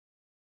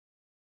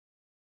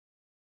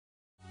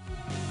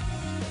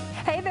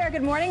Hey there,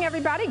 good morning,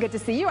 everybody. Good to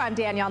see you. I'm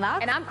Danielle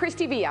Knopf. And I'm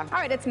Christy Villa. All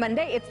right, it's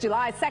Monday. It's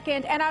July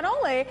 2nd. And not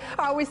only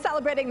are we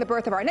celebrating the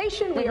birth of our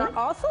nation, we are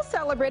also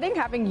celebrating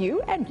having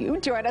you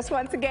join us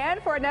once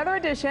again for another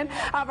edition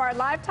of our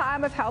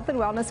Lifetime of Health and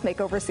Wellness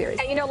Makeover series.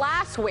 And you know,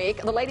 last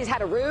week, the ladies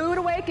had a rude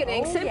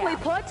awakening. Simply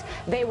put,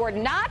 they were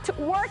not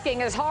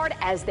working as hard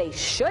as they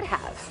should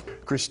have.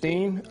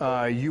 Christine,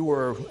 you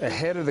were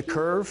ahead of the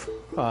curve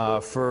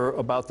for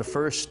about the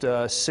first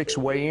 6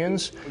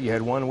 weigh-ins. You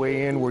had one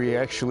weigh-in where you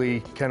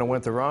actually kind of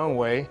went the wrong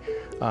way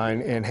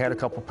and had a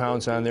couple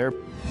pounds on there.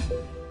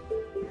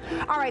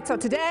 All right, so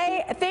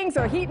today things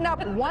are heating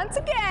up once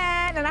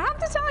again, and I have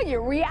to tell you,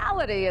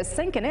 reality is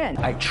sinking in.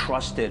 I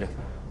trusted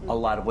a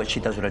lot of what she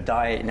does with her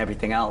diet and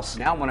everything else.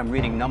 Now when I'm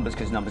reading numbers,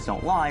 because numbers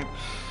don't lie,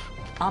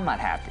 I'm not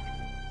happy.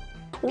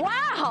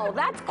 Wow,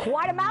 that's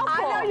quite a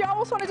mouthful. I know, you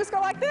almost want to just go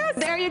like this.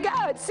 There you go.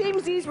 It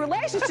seems these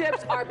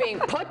relationships are being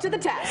put to the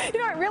test. You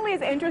know, it really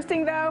is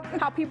interesting, though,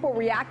 how people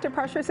react to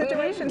pressure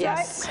situations,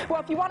 yes. right?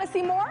 Well, if you want to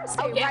see more,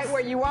 stay right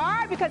where you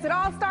are, because it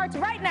all starts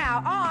right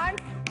now on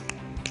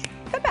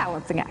The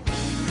Balancing Act.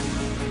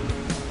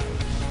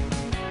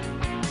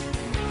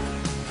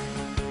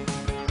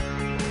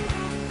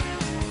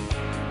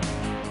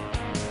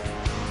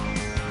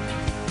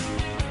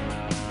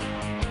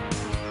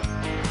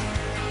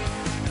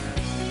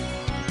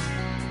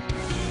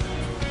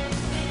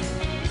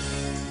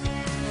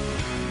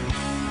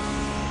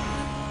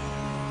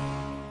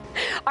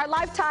 Our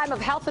Lifetime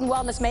of Health and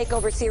Wellness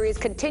Makeover series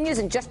continues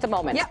in just a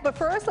moment. Yeah, but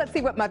first, let's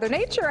see what Mother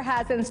Nature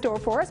has in store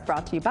for us,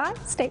 brought to you by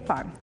State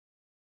Farm.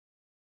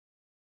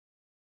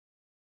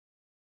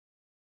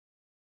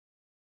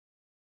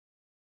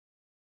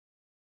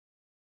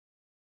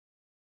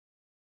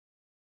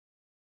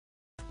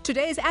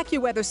 Today's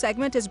AccuWeather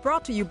segment is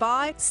brought to you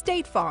by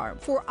State Farm.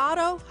 For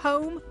auto,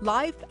 home,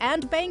 life,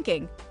 and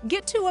banking,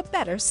 get to a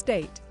better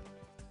state.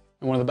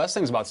 And one of the best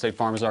things about State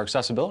Farm is our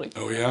accessibility.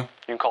 Oh, yeah? You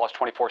can call us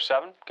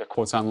 24/7, get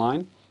quotes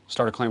online,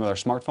 start a claim with our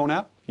smartphone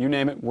app. You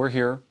name it, we're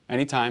here,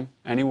 anytime,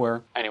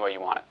 anywhere, any way you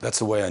want it. That's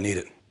the way I need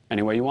it.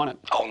 Any way you want it.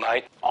 All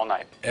night? All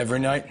night. Every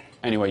night?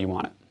 Any way you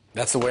want it.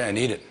 That's the way I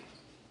need it.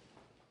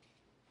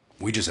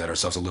 We just had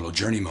ourselves a little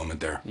journey moment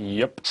there.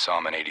 Yep. Saw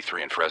him in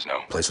 83 in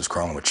Fresno. Place was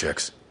crawling with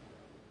chicks.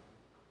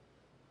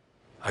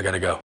 I gotta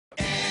go.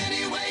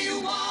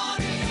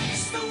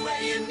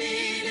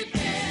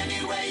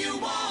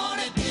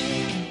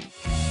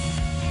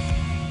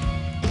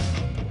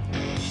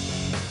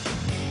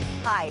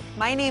 Hi,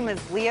 my name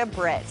is Leah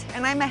Britt,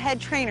 and I'm a head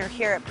trainer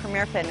here at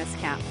Premier Fitness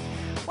Camp.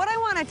 What I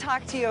want to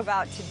talk to you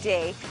about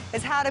today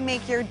is how to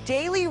make your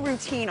daily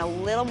routine a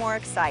little more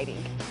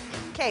exciting.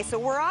 Okay, so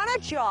we're on a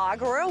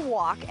jog or a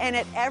walk, and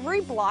at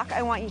every block,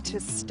 I want you to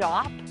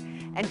stop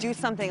and do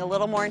something a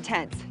little more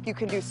intense. You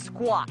can do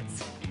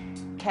squats,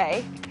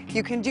 okay?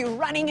 You can do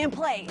running in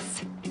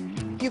place.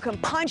 You can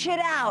punch it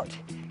out.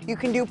 You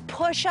can do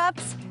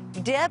push-ups,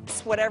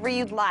 dips, whatever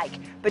you'd like,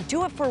 but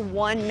do it for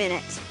 1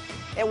 minute.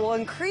 It will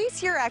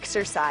increase your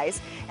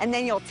exercise, and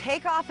then you'll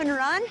take off and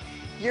run.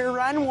 Your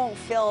run won't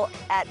feel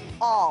at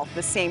all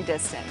the same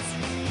distance.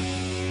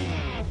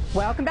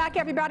 Welcome back,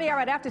 everybody. All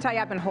right, I have to tell you,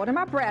 I've been holding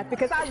my breath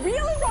because I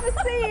really want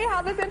to see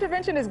how this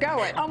intervention is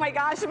going. Oh my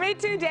gosh, me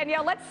too,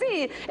 Danielle. Let's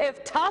see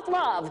if tough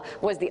love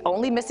was the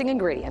only missing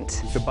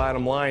ingredient. The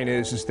bottom line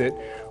is that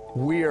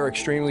we are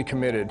extremely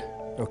committed,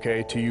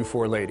 okay, to you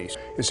 4 ladies.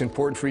 It's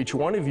important for each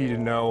one of you to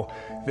know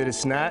that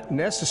it's not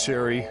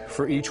necessary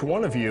for each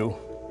one of you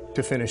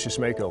to finish this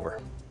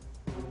makeover.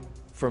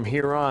 From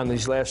here on,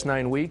 these last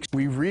 9 weeks,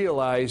 we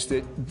realized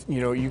that,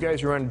 you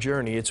guys are on a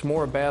journey. It's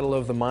more a battle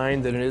of the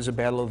mind than it is a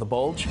battle of the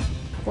bulge.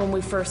 When we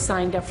first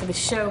signed up for the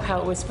show, how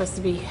it was supposed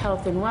to be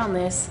health and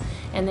wellness,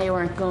 and they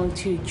weren't going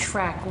to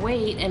track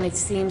weight, and it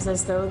seems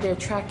as though they're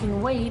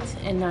tracking weight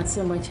and not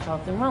so much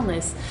health and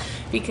wellness.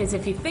 Because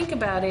if you think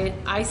about it,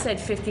 I said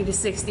 50 to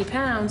 60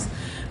 pounds,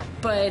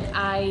 but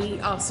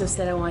I also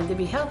said I wanted to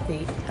be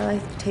healthy. I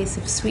like the taste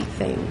of sweet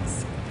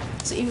things.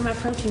 So even my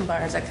protein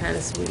bars are kind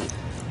of sweet.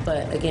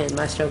 But again,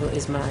 my struggle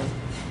is mine.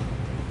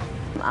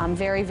 I'm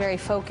very, very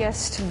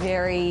focused,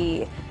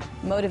 very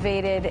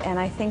motivated, and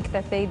I think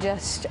that they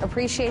just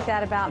appreciate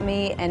that about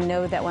me and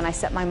know that when I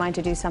set my mind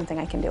to do something,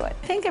 I can do it.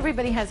 I think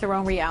everybody has their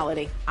own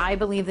reality. I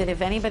believe that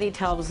if anybody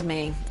tells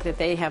me that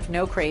they have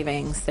no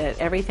cravings, that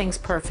everything's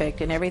perfect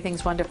and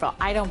everything's wonderful,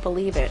 I don't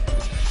believe it.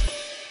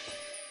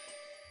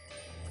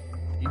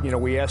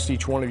 We asked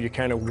each one of you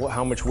kind of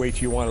how much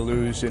weight you want to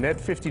lose, and that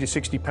 50 to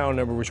 60 pound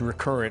number was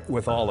recurrent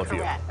with all of you.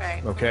 Correct,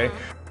 right. Okay?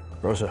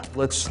 Rosa,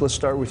 let's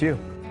start with you.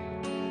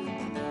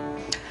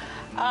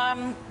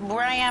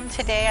 Where I am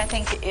today, I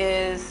think,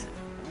 is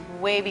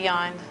way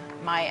beyond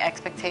my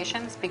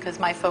expectations because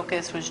my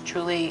focus was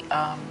truly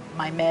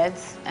my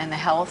meds and the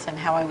health and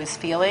how I was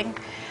feeling,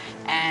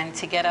 and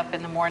to get up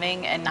in the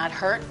morning and not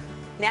hurt.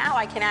 Now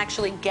I can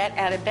actually get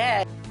out of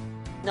bed.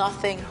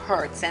 Nothing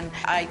hurts, and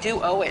I do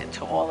owe it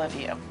to all of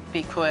you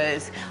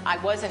because I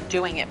wasn't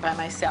doing it by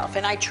myself.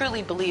 And I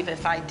truly believe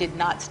if I did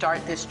not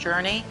start this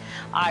journey,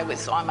 I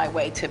was on my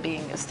way to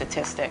being a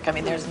statistic. I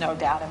mean, there's no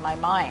doubt in my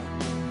mind.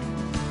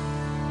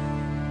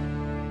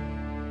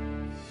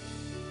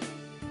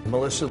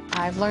 Melissa.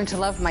 I've learned to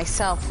love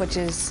myself, which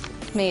has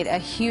made a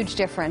huge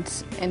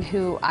difference in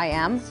who I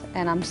am,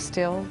 and I'm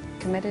still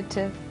committed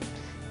to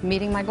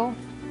meeting my goal.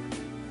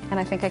 And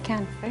I think I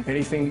can.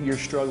 Anything you're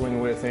struggling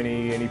with,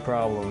 any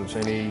problems,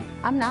 any?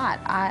 I'm not.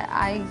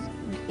 I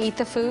eat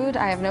the food.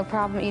 I have no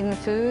problem eating the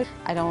food.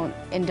 I don't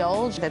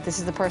indulge that this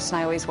is the person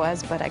I always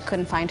was, but I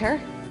couldn't find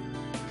her.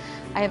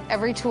 I have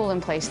every tool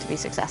in place to be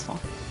successful.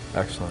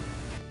 Excellent.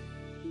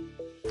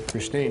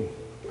 Christine,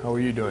 how are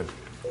you doing?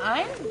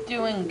 I'm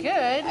doing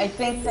good. I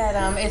think that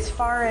as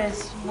far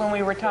as when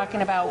we were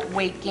talking about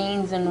weight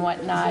gains and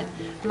whatnot,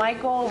 my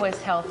goal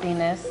was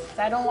healthiness.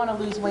 I don't want to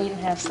lose weight and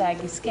have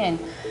saggy skin.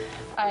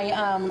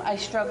 I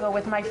struggle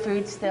with my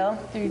food still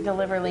through the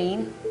liver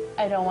lean.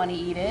 I don't want to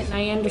eat it.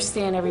 I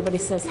understand everybody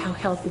says how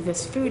healthy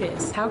this food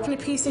is. How can a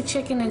piece of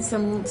chicken and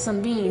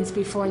some beans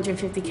be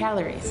 450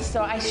 calories?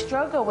 So I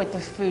struggle with the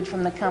food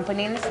from the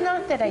company, and it's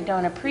not that I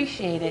don't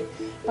appreciate it,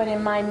 but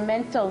in my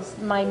mental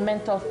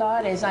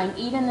thought is I'm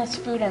eating this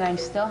food and I'm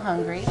still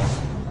hungry.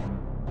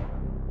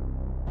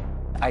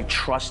 I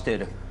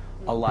trusted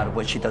a lot of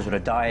what she does with her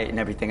diet and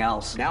everything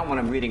else. Now when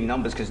I'm reading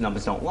numbers, because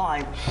numbers don't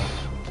lie,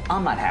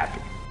 I'm not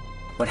happy.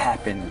 What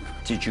happened?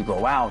 Did you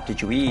go out? Did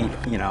you eat?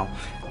 You know,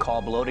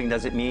 carb loading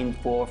doesn't mean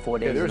 4 days in a row.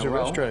 Yeah, there's a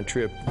restaurant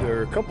trip. There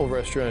are a couple of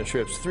restaurant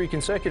trips, 3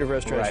 consecutive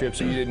restaurant trips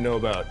that you didn't know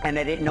about. And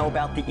I didn't know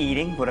about the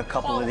eating with a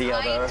couple of the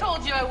other. I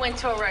told you I went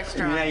to a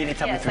restaurant. Yeah, you didn't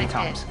tell me 3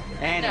 times.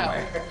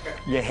 Anyway,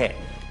 you hit.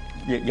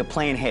 You're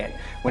playing hit.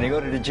 When you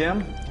go to the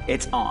gym,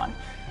 it's on.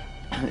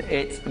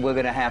 We're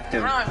gonna have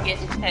to. Now I'm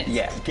getting pissed.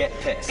 Yeah, get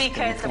pissed.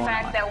 Because the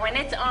fact that when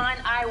it's on,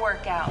 I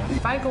work out.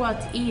 If I go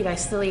out to eat, I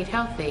still eat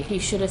healthy. He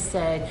should have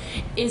said,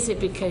 is it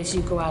because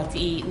you go out to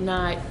eat,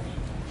 not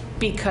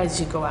because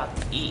you go out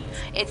to eat.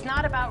 It's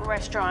not about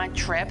restaurant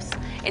trips.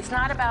 It's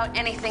not about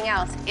anything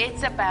else.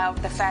 It's about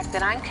the fact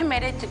that I'm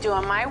committed to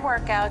doing my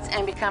workouts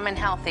and becoming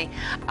healthy.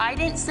 I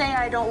didn't say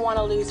I don't want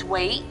to lose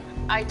weight.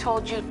 I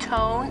told you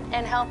tone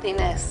and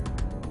healthiness.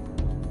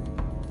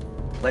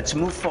 Let's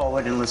move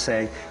forward and let's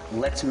say,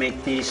 let's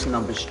make these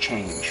numbers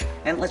change.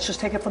 And let's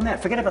just take it from there.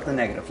 Forget about the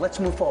negative. Let's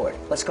move forward.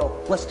 Let's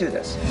go. Let's do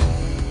this.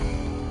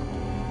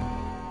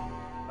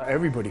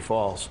 Everybody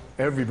falls.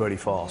 Everybody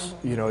falls.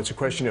 You know, it's a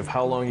question of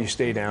how long you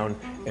stay down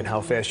and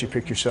how fast you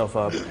pick yourself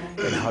up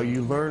and how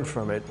you learn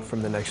from it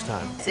from the next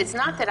time. It's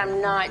not that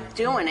I'm not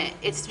doing it.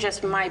 It's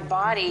just my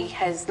body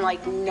has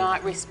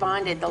not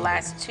responded the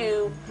last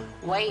 2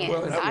 weigh-ins.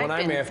 Well, what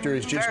I'm after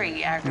is just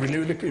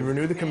renew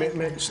the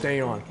commitment,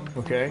 stay on,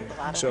 okay?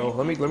 So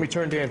let me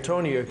turn to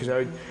Antonia,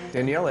 because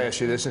Danielle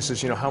asked you this and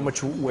says, you know, how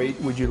much weight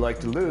would you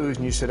like to lose?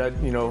 And you said,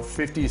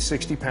 50 to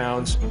 60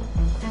 pounds.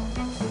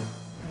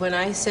 When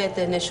I said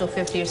the initial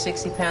 50 or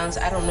 60 pounds,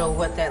 I don't know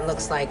what that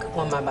looks like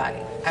on my body.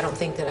 I don't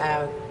think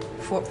that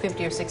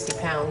 50 or 60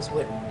 pounds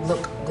would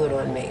look good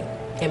on me,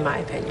 in my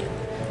opinion.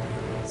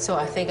 So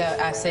I think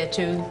I said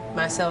to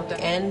myself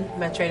and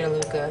my trainer,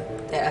 Luca,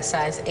 that a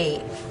size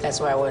 8, that's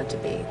where I wanted to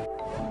be.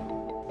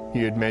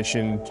 You had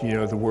mentioned,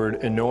 the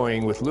word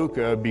annoying with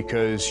Luca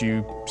because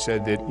you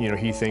said that,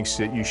 he thinks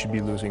that you should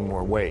be losing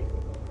more weight.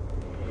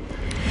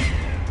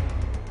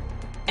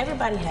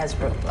 Everybody has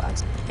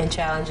roadblocks and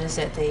challenges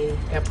that they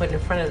are put in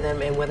front of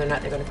them and whether or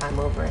not they're going to climb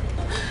over it.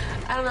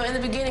 I don't know, in the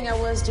beginning I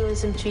was doing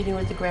some cheating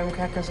with the graham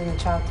crackers and the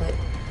chocolate,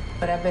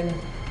 but I've been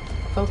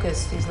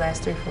focused these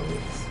last 3 or 4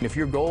 weeks. If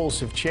your goals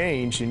have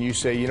changed and you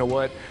say, you know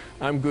what,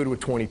 I'm good with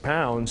 20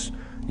 pounds,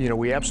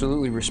 we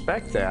absolutely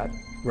respect that,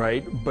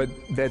 right? But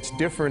that's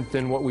different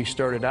than what we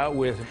started out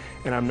with,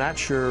 and I'm not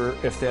sure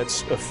if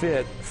that's a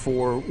fit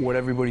for what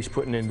everybody's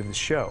putting into the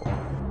show.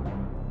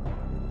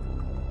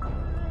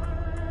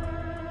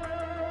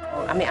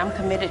 I mean, I'm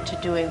committed to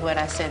doing what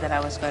I said that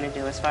I was going to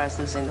do as far as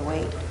losing the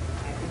weight,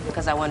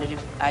 because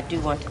I do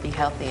want to be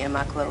healthy in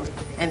my clothes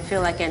and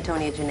feel like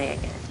Antonia Janae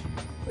again.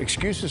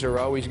 Excuses are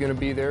always going to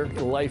be there.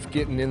 Life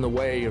getting in the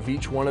way of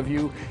each one of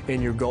you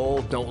and your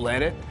goal. Don't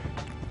let it.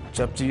 It's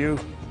up to you.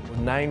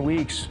 9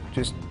 weeks,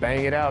 just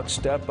bang it out,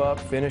 step up,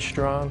 finish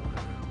strong,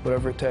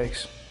 whatever it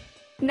takes.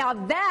 Now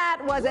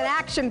that was an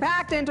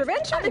action-packed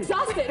intervention. I'm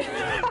exhausted.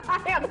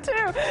 I am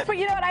too. But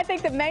you know what? I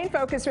think the main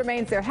focus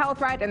remains their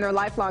health, right, and their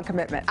lifelong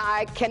commitment.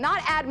 I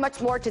cannot add much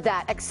more to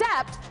that,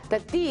 except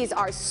that these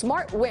are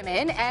smart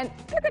women, and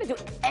they're going to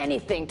do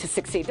anything to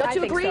succeed. Don't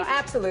you agree? I think so,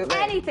 absolutely.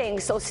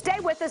 Anything. So stay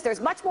with us. There's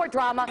much more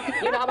drama.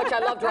 You know how much I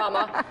love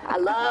drama. I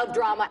love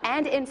drama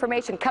and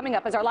information coming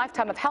up as our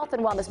lifetime of health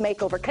and wellness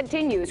makeover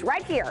continues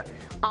right here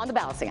on The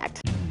Balancing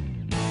Act.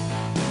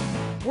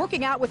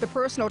 Working out with a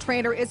personal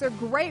trainer is a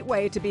great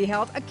way to be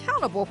held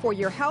accountable for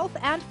your health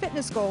and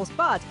fitness goals,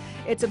 but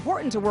it's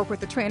important to work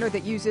with a trainer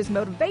that uses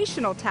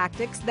motivational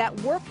tactics that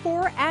work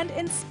for and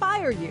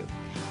inspire you.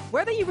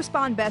 Whether you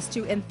respond best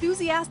to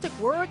enthusiastic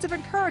words of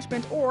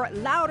encouragement or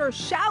louder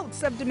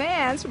shouts of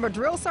demands from a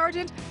drill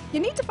sergeant,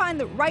 you need to find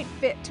the right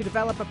fit to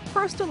develop a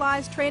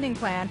personalized training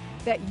plan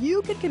that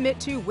you can commit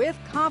to with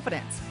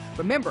confidence.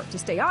 Remember to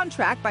stay on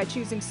track by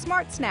choosing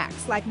smart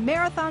snacks like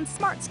Marathon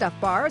Smart Stuff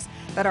bars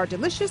that are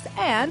delicious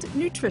and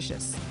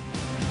nutritious.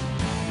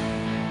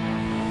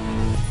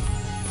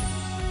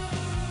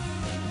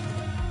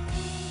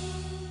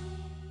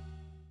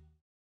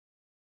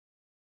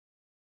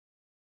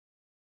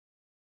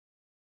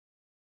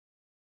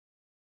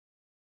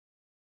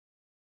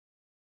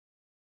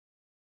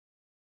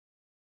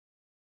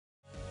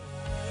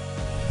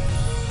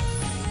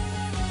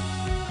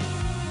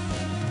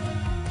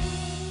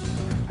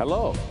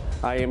 Hello,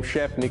 I am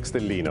Chef Nick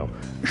Stellino.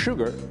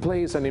 Sugar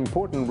plays an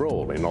important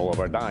role in all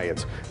of our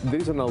diets.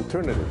 There's an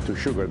alternative to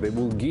sugar that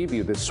will give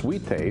you the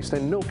sweet taste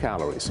and no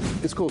calories.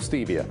 It's called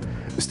stevia.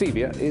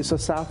 Stevia is a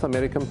South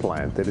American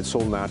plant that is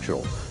all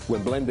natural.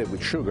 When blended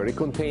with sugar, it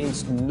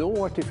contains no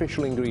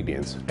artificial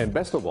ingredients, and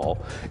best of all,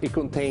 it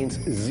contains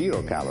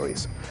 0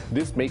 calories.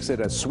 This makes it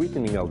a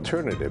sweetening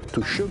alternative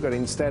to sugar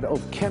instead of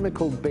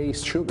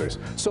chemical-based sugars.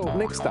 So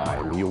next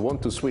time you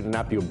want to sweeten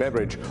up your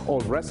beverage or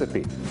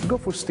recipe, go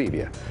for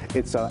stevia.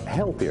 It's a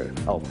healthier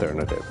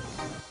alternative.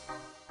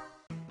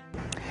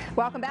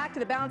 Welcome back to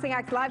the Balancing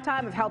Act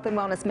Lifetime of Health and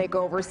Wellness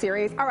Makeover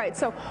series. All right,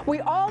 so we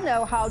all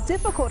know how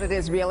difficult it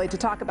is really to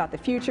talk about the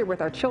future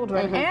with our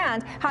children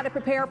and how to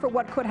prepare for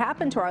what could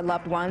happen to our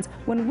loved ones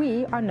when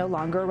we are no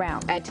longer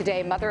around. And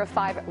today, mother of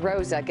 5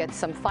 Rosa gets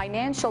some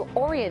financial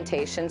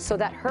orientation so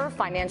that her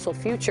financial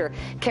future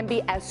can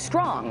be as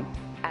strong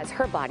as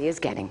her body is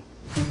getting.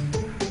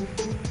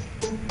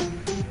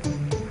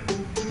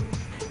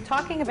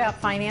 Talking about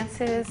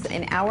finances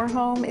in our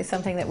home is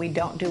something that we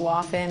don't do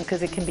often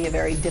because it can be a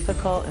very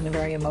difficult and a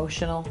very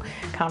emotional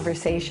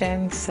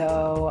conversation.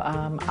 So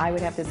I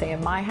would have to say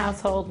in my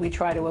household, we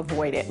try to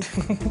avoid it.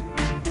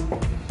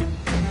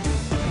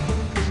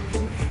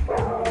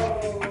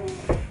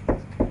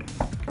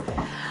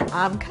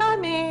 I'm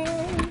coming.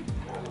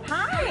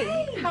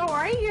 Hi, how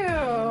are you?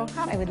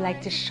 I would like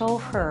to show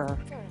her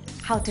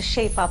how to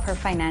shape up her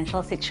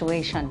financial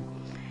situation,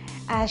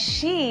 as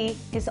she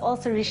is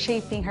also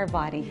reshaping her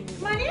body.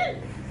 Come on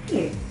in.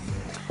 Yes.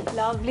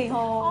 Lovely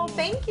home. Oh,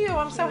 thank you.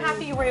 I'm so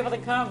happy you were able to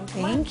come.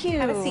 Thank you.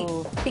 Have a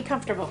seat. Be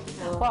comfortable.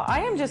 Well, I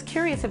am just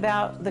curious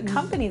about the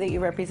company that you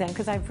represent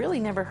because I've really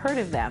never heard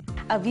of them.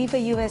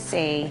 Aviva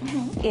USA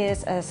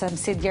is a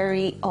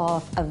subsidiary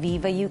of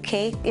Aviva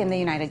UK in the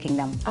United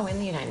Kingdom. Oh, in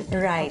the United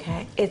Kingdom. Right.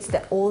 Okay. It's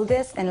the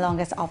oldest and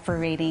longest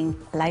operating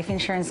life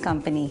insurance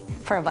company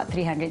for about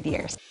 300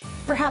 years.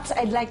 Perhaps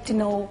I'd like to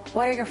know,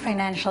 what are your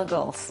financial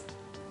goals?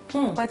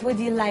 What would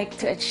you like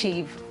to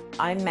achieve?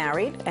 I'm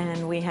married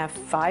and we have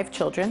 5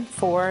 children,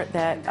 4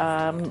 that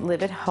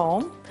live at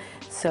home.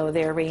 So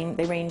they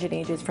range in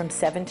ages from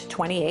 7 to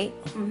 28.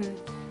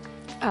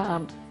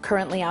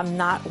 Currently I'm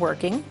not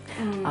working,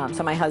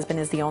 so my husband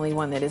is the only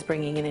one that is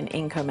bringing in an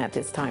income at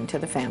this time to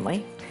the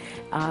family.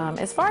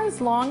 As far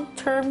as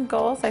long-term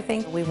goals, I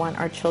think we want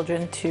our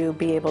children to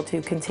be able to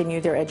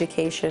continue their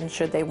education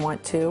should they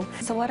want to.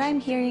 So what I'm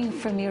hearing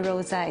from you,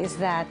 Rosa, is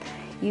that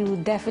you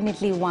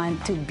definitely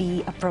want to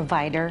be a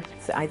provider.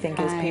 So I think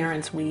as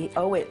parents, we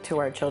owe it to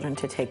our children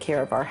to take care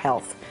of our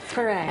health.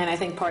 Correct. And I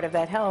think part of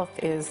that health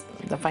is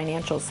the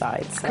financial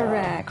side. So.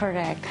 Correct,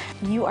 correct.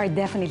 You are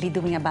definitely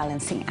doing a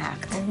balancing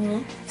act.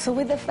 So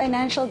with the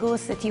financial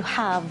goals that you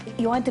have,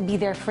 you want to be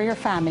there for your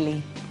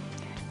family.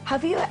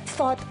 Have you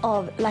thought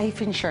of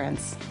life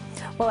insurance?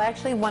 Well,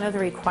 actually, one of the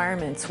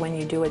requirements when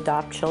you do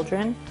adopt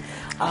children,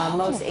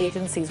 most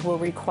agencies will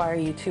require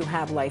you to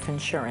have life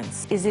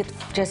insurance. Is it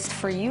just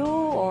for you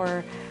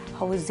or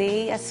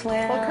Jose as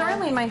well? Well,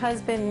 currently my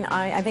husband,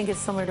 I think it's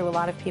similar to a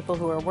lot of people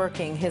who are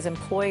working. His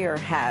employer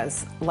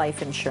has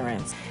life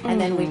insurance,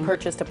 and then we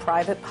purchased a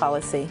private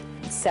policy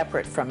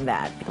separate from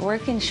that.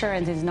 Work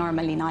insurance is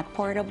normally not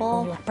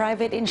portable.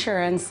 Private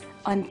insurance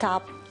on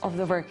top of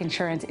the work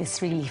insurance is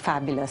really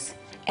fabulous,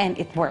 and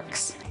it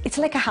works. It's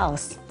like a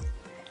house.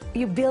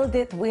 You build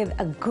it with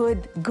a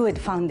good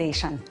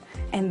foundation,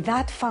 and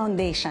that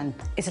foundation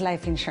is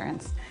life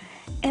insurance.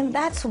 And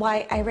that's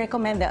why I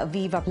recommend the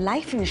Aviva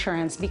Life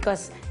Insurance,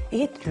 because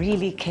it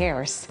really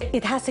cares.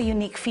 It has a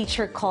unique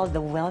feature called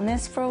the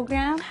Wellness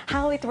Program.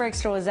 How it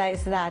works, Rosa,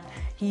 is that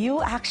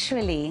you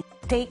actually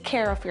take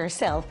care of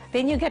yourself,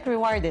 then you get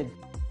rewarded.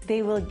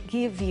 They will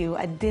give you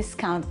a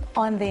discount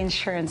on the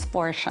insurance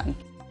portion.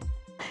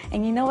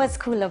 And you know what's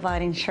cool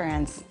about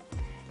insurance?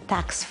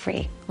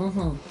 Tax-free.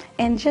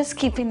 And just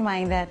keep in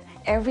mind that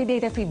every day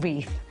that we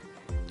breathe,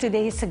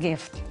 today is a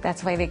gift.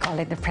 That's why they call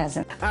it the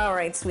present. All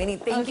right, sweetie.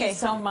 Thank you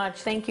so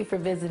much. Thank you for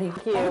visiting.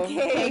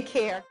 Okay. Take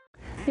care.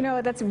 You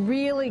know, that's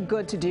really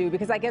good to do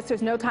because I guess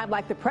there's no time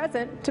like the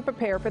present to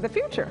prepare for the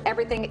future.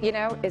 Everything, you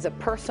know, is a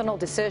personal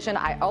decision.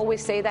 I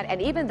always say that. And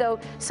even though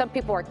some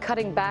people are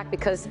cutting back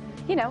because,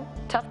 you know,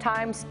 tough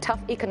times, tough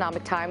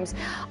economic times,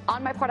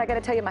 on my part, I got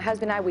to tell you, my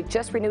husband and I, we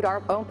just renewed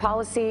our own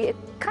policy. It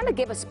kind of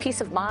gave us peace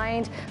of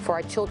mind for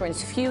our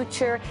children's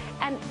future,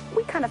 and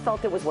we kind of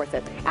felt it was worth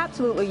it.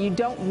 Absolutely. You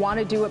don't want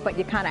to do it, but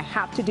you kind of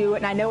have to do it.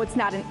 And I know it's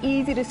not an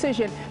easy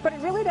decision, but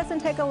it really doesn't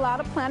take a lot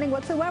of planning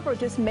whatsoever.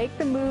 Just make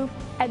the move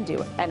and do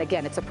it. And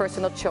again, it's a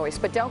personal choice.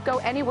 But don't go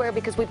anywhere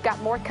because we've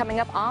got more coming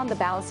up on the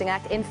Balancing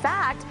Act. In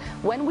fact,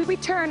 when we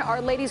return,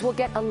 our ladies will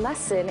get a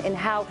lesson in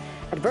how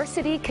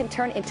adversity can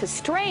turn into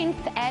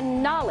strength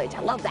and knowledge.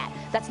 I love that.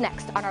 That's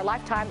next on our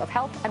Lifetime of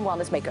Health and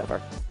Wellness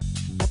Makeover.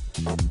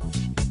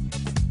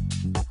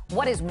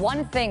 What is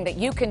one thing that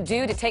you can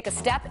do to take a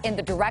step in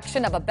the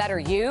direction of a better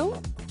you?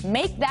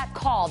 Make that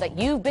call that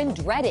you've been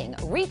dreading.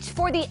 Reach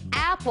for the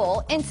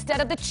apple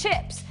instead of the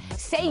chips.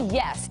 Say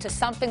yes to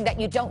something that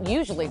you don't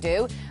usually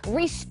do.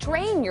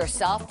 Restrain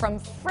yourself from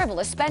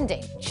frivolous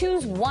spending.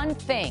 Choose one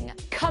thing.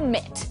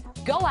 Commit.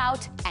 Go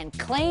out and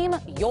claim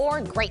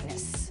your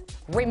greatness.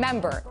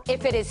 Remember,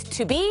 if it is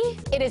to be,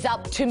 it is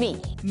up to me.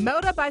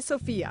 Moda by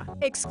Sophia,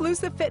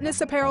 exclusive fitness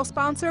apparel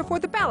sponsor for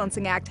the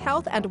Balancing Act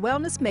Health and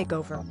Wellness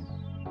Makeover.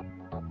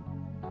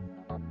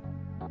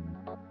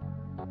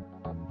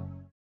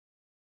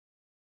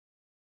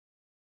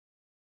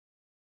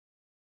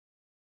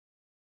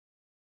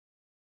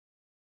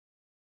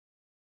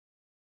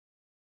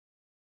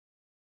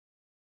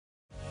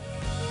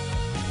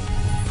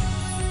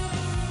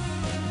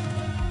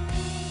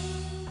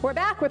 We're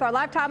back with our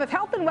Lifetime of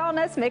Health and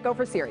Wellness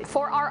Makeover series.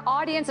 For our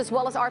audience as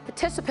well as our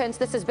participants,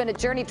 this has been a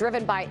journey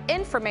driven by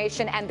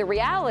information and the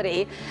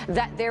reality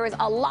that there is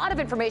a lot of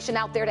information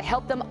out there to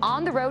help them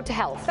on the road to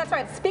health. That's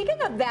right. Speaking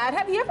of that,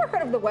 have you ever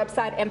heard of the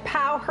website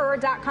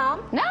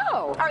empowerher.com? No.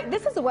 All right,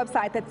 this is a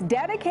website that's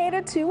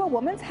dedicated to a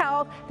woman's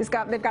health. They've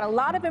got a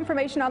lot of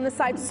information on the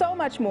site, so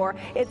much more.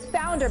 Its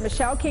founder,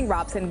 Michelle King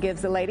Robson,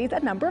 gives the ladies a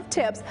number of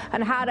tips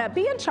on how to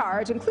be in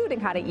charge, including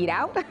how to eat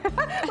out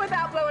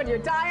without blowing your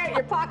diet,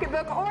 your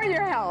pocketbook, or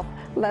your health.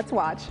 Let's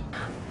watch.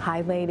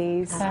 Hi,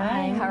 ladies.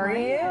 Hi. How are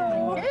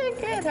you?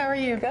 Good, good. How are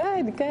you?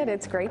 Good, good.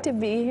 It's great to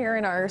be here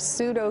in our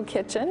pseudo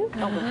kitchen.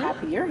 Oh, we're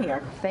happy you're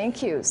here.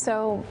 Thank you.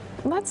 So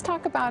let's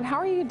talk about how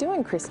are you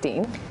doing,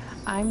 Christine?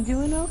 I'm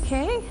doing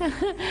okay.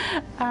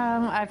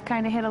 I've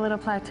kind of hit a little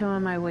plateau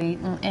on my weight,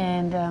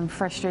 and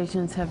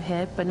frustrations have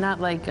hit, but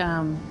not like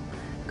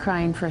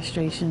crying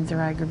frustrations or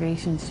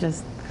aggravations,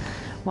 just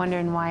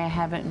wondering why I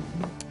haven't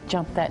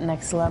jumped that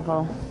next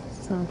level.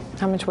 So,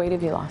 how much weight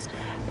have you lost?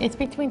 It's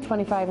between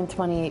 25 and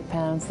 28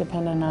 pounds,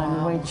 depending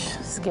on which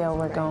scale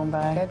we're going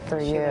by. Good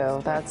for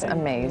you. That's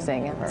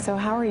amazing. So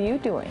how are you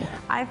doing?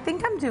 I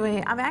think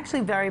I'm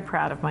actually very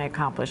proud of my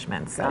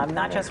accomplishments.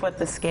 Not just what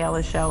the scale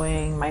is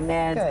showing, my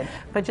meds,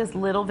 but just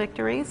little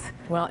victories.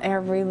 Well,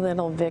 every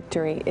little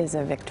victory is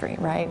a victory,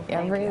 right?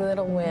 Every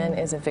little win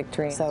is a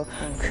victory. So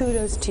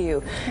kudos to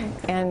you.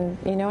 And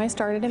you know, I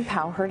started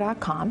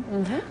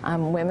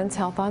empowerher.com, Women's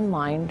Health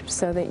Online,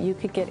 so that you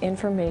could get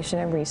information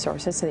and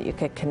resources so that you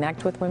could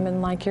connect with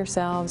women like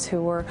yourselves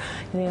who were,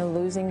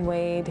 losing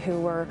weight, who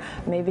were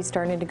maybe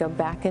starting to go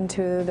back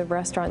into the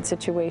restaurant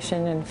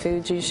situation, and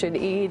foods you should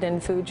eat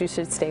and foods you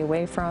should stay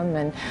away from.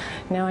 And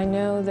now I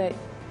know that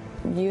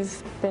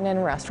you've been in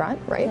a restaurant,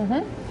 right?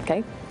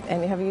 Okay.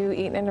 And have you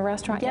eaten in a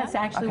restaurant yet? Yes,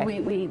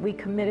 actually, we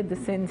committed the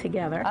sin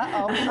together.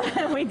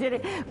 We did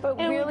it, but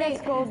and really, we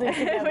got scolded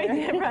together. We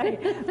did,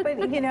 right?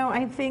 But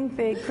I think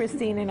that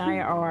Christine and I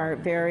are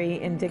very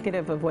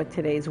indicative of what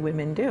today's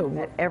women do.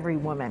 That every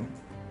woman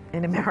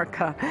in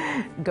America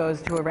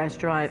goes to a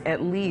restaurant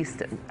at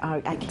least,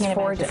 I can't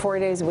imagine. 4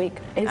 days a week,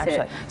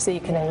 actually. So you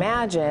can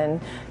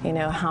imagine,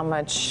 how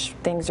much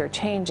things are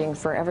changing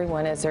for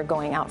everyone as they're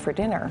going out for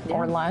dinner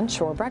or lunch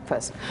or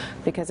breakfast,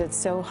 because it's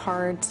so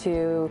hard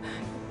to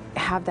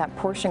have that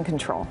portion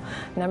control.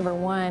 Number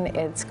one,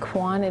 it's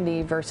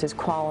quantity versus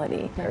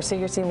quality. So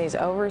you're seeing these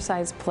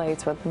oversized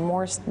plates with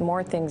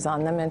more things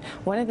on them, and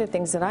one of the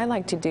things that I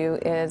like to do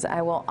is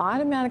I will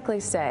automatically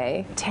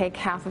say, take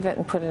half of it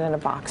and put it in a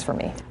box for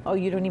me. Oh,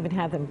 you don't even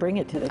have them bring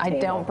it to the table? I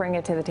don't bring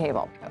it to the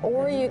table.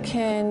 Or you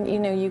can,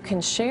 you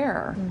can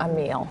share a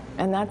meal,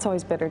 and that's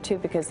always better too,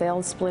 because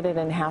they'll split it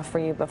in half for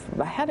you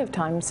ahead of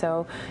time,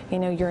 so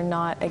you're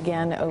not,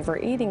 again,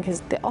 overeating,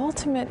 because the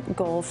ultimate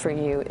goal for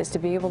you is to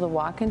be able to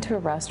walk into a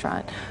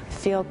restaurant,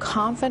 feel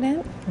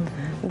confident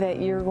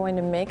that you're going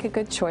to make a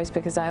good choice,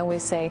 because I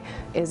always say,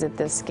 is it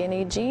the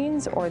skinny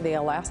jeans or the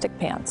elastic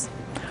pants?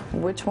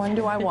 Which one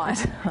do I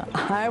want?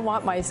 I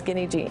want my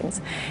skinny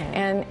jeans.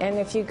 And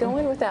if you go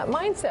in with that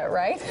mindset,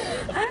 right?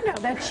 I don't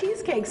know, that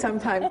cheesecake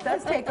sometimes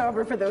does take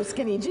over for those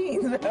skinny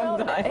jeans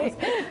sometimes.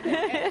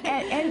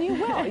 And you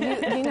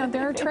will.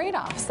 There are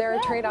trade-offs. There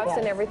are trade-offs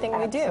in everything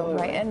we do,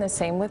 right? And the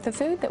same with the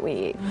food that we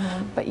eat.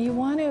 But you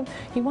want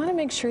to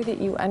make sure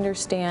that you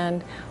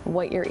understand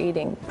what you're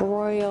eating.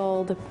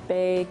 Broiled,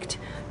 baked,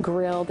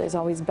 grilled is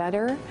always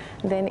better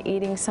than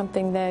eating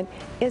something that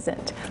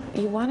isn't.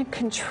 You want to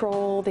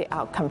control the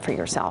outcome for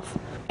yourself.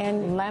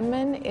 And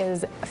lemon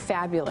is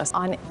fabulous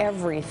on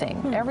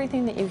everything.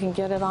 Everything that you can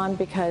get it on,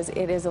 because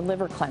it is a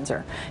liver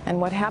cleanser. And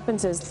what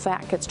happens is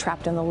fat gets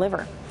trapped in the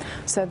liver.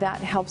 So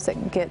that helps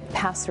it get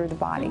passed through the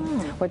body,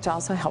 which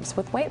also helps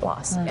with weight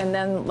loss. And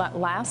then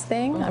last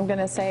thing I'm going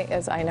to say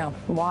is, I know,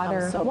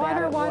 water.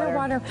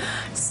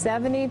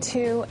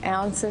 72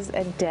 ounces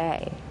a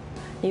day.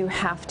 You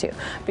have to,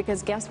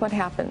 because guess what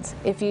happens?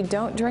 If you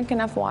don't drink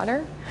enough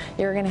water,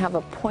 you're going to have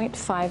a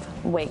 0.5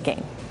 weight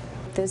gain.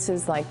 This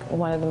is like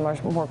one of the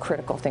more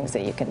critical things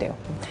that you can do.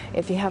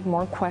 If you have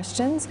more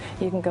questions,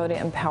 you can go to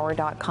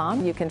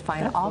empower.com. You can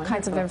find all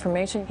kinds of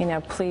information.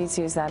 Please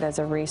use that as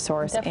a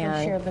resource.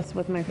 Definitely share this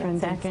with my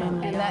friends and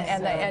family.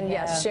 And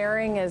yes,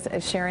 sharing is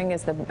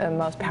the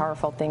most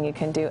powerful thing you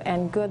can do.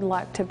 And good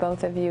luck to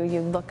both of you.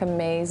 You look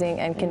amazing,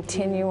 and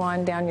continue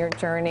on down your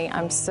journey.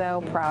 I'm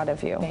so proud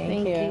of you.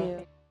 Thank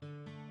you.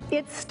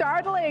 It's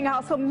startling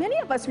how so many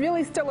of us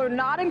really still are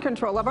not in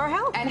control of our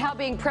health. And how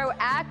being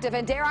proactive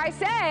and, dare I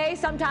say,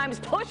 sometimes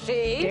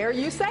pushy. Dare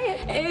you say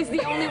it. Is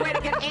the only way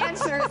to get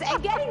answers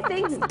and getting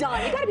things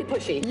done. You gotta be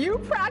pushy. You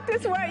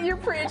practice what you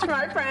preach,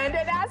 my friend.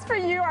 And as for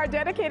you, our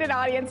dedicated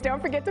audience,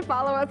 don't forget to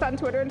follow us on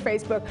Twitter and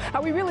Facebook.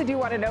 We really do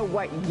want to know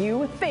what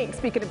you think,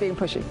 speaking of being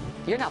pushy.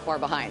 You're not far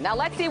behind. Now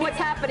let's see what's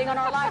happening on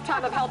our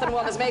Lifetime of Health and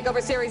Wellness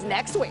Makeover series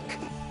next week.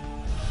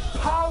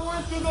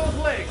 Power through those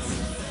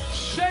legs.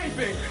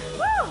 Shaping.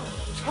 Woo!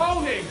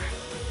 Toning.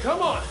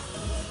 Come on.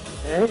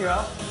 There you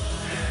go.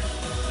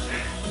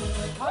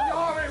 How's your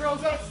heart rate,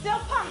 Rosa? It's still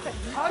pumping.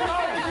 How's your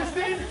heart rate,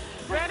 Christine?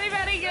 Very,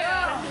 very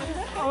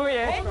good. Oh,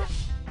 yeah.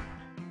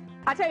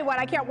 I tell you what,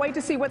 I can't wait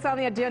to see what's on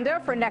the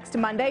agenda for next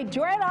Monday.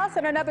 Join us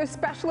in another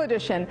special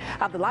edition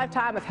of the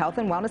Lifetime of Health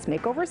and Wellness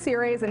Makeover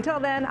series.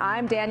 Until then,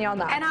 I'm Danielle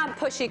Knott. And I'm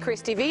Pushy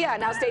Christy Villa.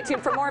 Now stay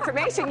tuned for more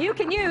information you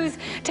can use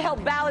to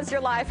help balance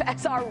your life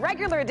as our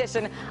regular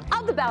edition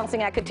of The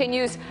Balancing Act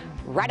continues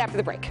right after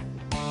the break.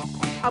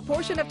 A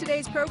portion of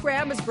today's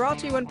program is brought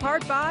to you in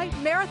part by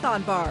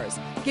Marathon Bars,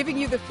 giving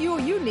you the fuel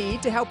you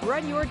need to help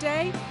run your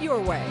day your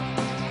way.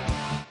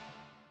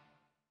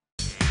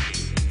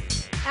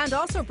 And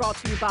also brought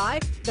to you by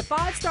the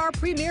 5-star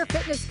Premier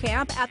Fitness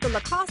Camp at the La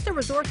Costa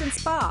Resort and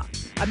Spa,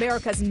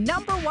 America's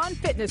 #1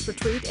 fitness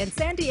retreat in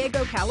San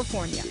Diego,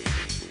 California.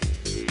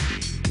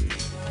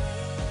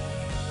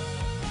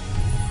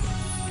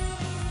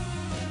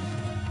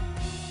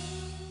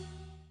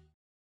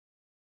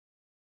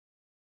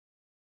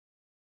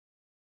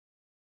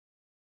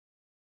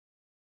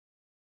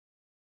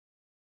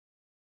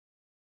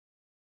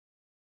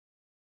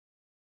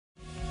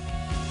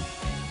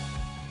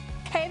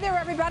 Hey there,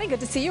 everybody. Good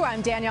to see you.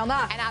 I'm Danielle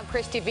Knott. And I'm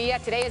Christy Villa.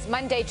 Today is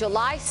Monday,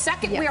 July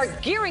 2nd. Yes. We are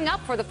gearing up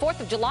for the 4th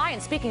of July.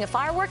 And speaking of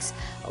fireworks,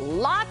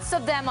 lots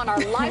of them on our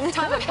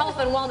Lifetime of Health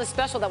and Wellness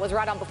special that was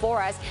right on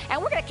before us.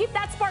 And we're going to keep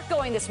that spark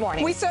going this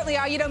morning. We certainly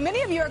are. You know,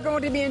 many of you are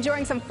going to be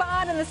enjoying some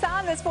fun in the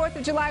sun this 4th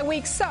of July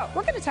week. So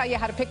we're going to tell you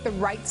how to pick the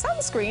right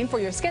sunscreen for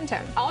your skin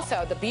tone.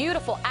 Also, the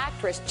beautiful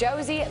actress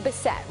Josie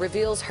Bissett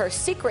reveals her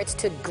secrets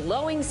to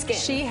glowing skin.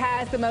 She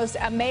has the most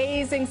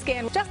amazing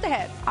skin. Just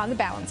ahead on The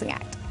Balancing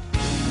Act.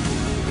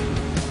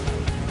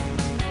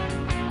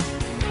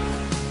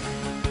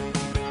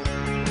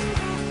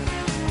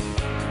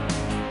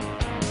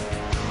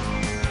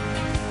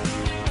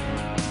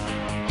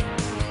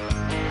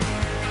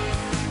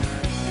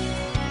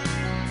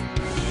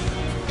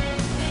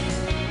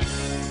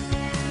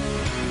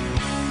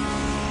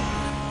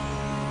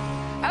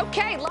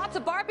 Okay, lots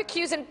of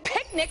barbecues and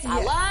picnics. Yes.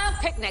 I love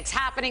picnics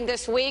happening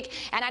this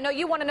week, and I know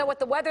you want to know what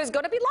the weather is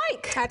going to be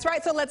like. That's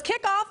right. So let's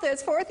kick off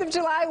this 4th of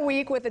July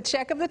week with a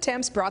check of the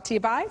temps brought to you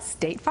by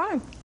State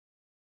Farm.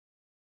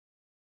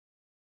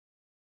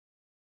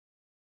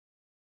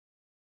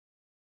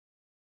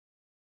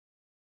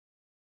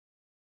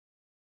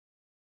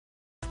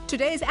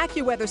 Today's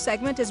AccuWeather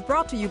segment is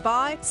brought to you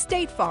by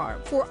State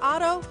Farm for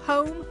auto,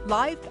 home,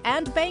 life,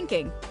 and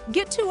banking.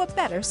 Get to a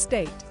better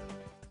state.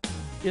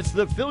 It's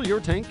the Fill Your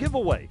Tank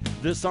giveaway.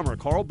 This summer,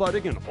 Carl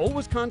Buddig and Old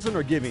Wisconsin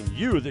are giving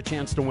you the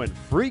chance to win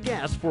free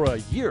gas for a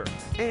year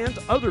and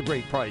other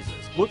great prizes.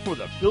 Look for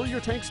the Fill Your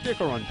Tank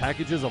sticker on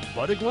packages of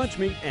Buddig lunch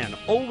meat and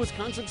Old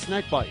Wisconsin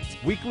snack bites.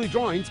 Weekly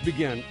drawings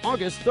begin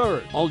August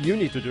 3rd. All you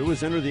need to do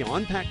is enter the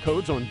on-pack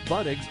codes on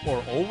Buddig's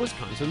or Old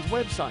Wisconsin's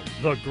website.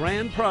 The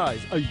grand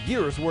prize, a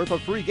year's worth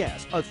of free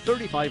gas, a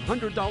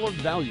 $3,500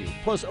 value,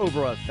 plus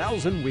over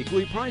 1,000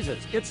 weekly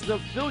prizes. It's the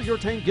Fill Your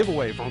Tank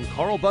giveaway from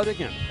Carl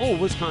Buddig and Old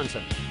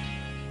Wisconsin.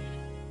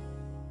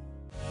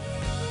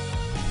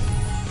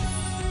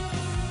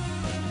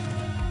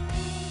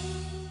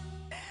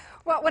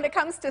 Well, when it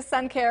comes to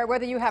sun care,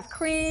 whether you have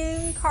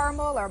cream,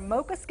 caramel, or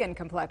mocha skin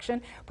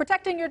complexion,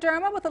 protecting your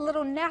derma with a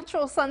little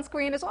natural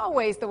sunscreen is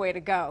always the way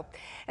to go.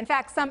 In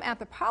fact, some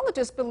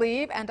anthropologists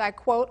believe, and I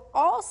quote,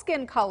 all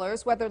skin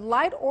colors, whether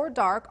light or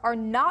dark, are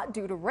not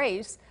due to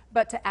race,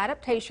 but to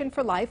adaptation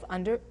for life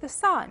under the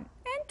sun.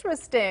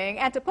 Interesting.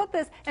 And to put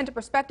this into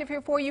perspective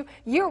here for you,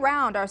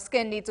 year-round our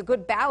skin needs a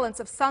good balance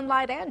of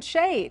sunlight and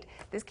shade.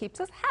 This keeps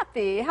us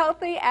happy,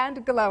 healthy,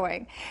 and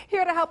glowing.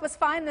 Here to help us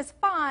find this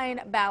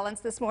fine balance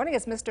this morning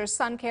is Mr.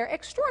 Sun Care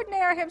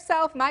extraordinaire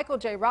himself, Michael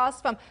J.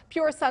 Ross from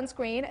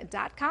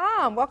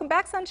PureSunscreen.com. Welcome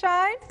back,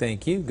 Sunshine.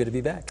 Thank you. Good to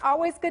be back.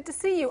 Always good to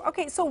see you.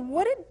 Okay, so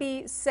would it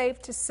be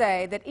safe to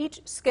say that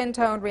each skin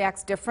tone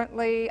reacts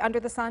differently under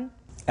the sun?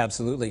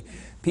 Absolutely.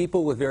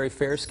 People with very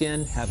fair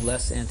skin have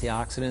less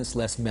antioxidants,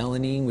 less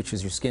melanin, which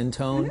is your skin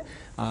tone,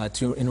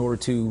 in order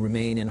to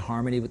remain in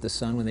harmony with the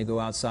sun when they go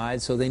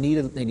outside. So they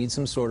need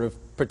some sort of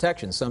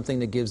protection, something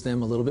that gives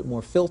them a little bit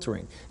more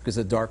filtering, because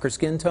the darker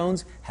skin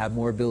tones have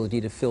more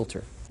ability to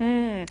filter.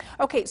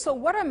 Okay, so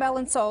what are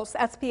Melansol's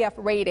SPF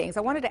ratings?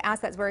 I wanted to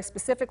ask that very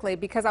specifically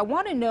because I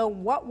want to know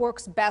what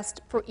works best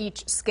for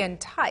each skin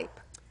type.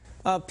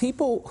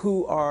 People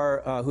who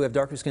have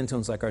darker skin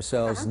tones like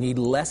ourselves need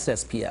less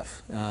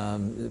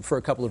SPF for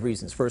a couple of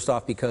reasons. First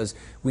off, because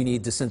we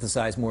need to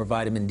synthesize more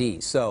vitamin D.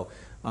 So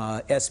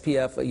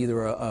SPF,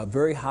 either a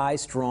very high,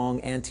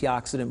 strong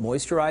antioxidant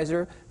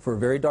moisturizer for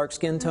very dark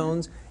skin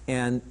tones,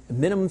 and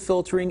minimum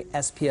filtering,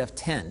 SPF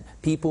 10.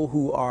 People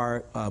who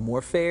are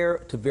more fair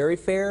to very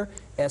fair,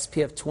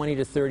 SPF 20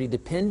 to 30,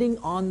 depending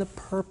on the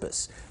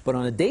purpose. But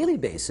on a daily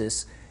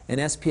basis, an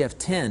SPF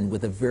 10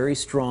 with a very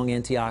strong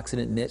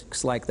antioxidant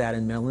mix like that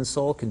in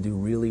Melansol can do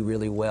really,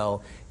 really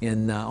well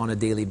on a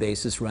daily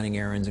basis, running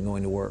errands and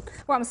going to work.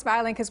 Well, I'm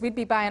smiling because we'd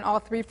be buying all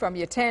three from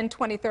you, 10,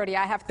 20, 30.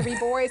 I have 3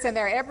 boys, and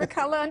they're every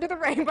color under the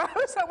rainbow,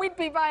 so we'd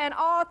be buying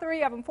all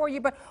 3 of them for you.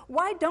 But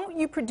why don't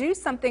you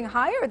produce something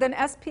higher than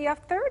SPF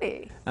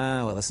 30?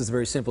 Well, this is a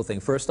very simple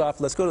thing. First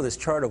off, let's go to this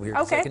chart over here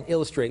so I can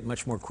illustrate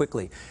much more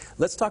quickly.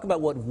 Let's talk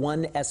about what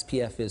one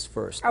SPF is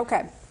first.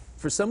 Okay.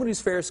 For someone who's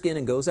fair skinned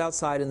and goes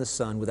outside in the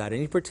sun without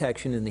any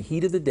protection in the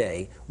heat of the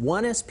day,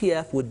 1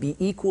 SPF would be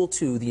equal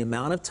to the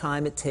amount of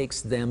time it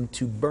takes them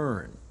to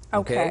burn.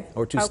 Okay?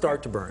 Or to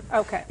start to burn.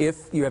 Okay.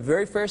 If you have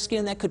very fair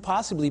skin, that could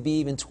possibly be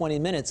even 20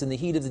 minutes in the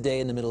heat of the day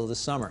in the middle of the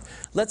summer.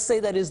 Let's say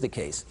that is the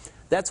case.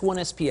 That's 1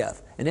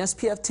 SPF. An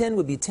SPF 10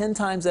 would be 10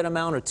 times that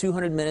amount, or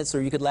 200 minutes,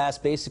 or you could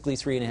last basically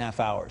 3.5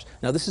 hours.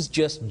 Now, this is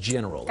just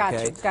general,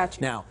 okay? Gotcha.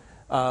 Now,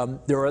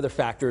 there are other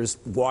factors,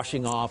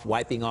 washing off,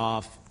 wiping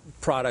off,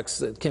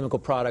 products, chemical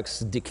products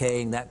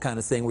decaying, that kind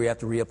of thing, where you have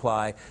to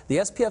reapply. The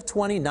SPF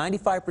 20,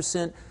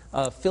 95%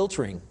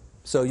 filtering.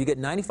 So you get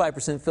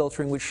 95%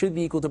 filtering, which should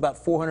be equal to about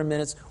 400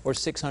 minutes or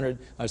 6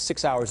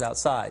 hours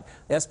outside.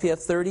 The SPF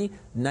 30,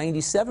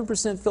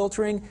 97%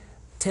 filtering,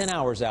 10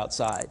 hours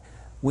outside.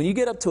 When you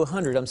get up to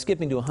 100, I'm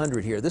skipping to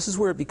 100 here, this is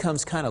where it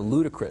becomes kind of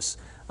ludicrous.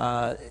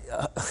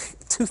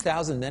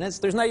 2,000 minutes?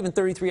 There's not even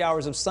 33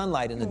 hours of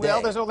sunlight in the day.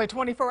 Well, there's only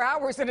 24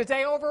 hours in a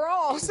day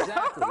overall. So.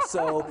 Exactly.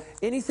 So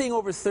anything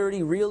over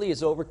 30 really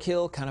is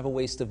overkill, kind of a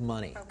waste of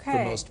money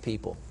for most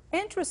people.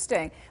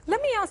 Interesting.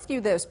 Let me ask you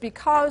this,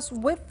 because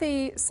with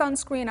the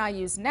sunscreen I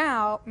use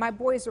now, my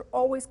boys are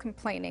always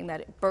complaining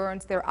that it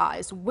burns their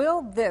eyes.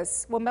 Will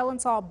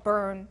Melansol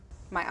burn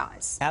my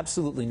eyes?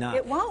 Absolutely not.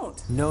 It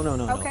won't? No,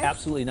 Okay.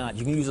 absolutely not.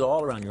 You can use it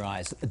all around your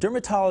eyes.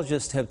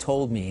 Dermatologists have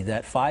told me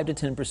that 5 to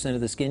 10%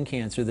 of the skin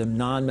cancer, the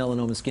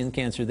non-melanoma skin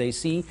cancer they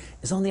see,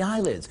 is on the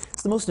eyelids.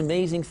 It's the most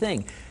amazing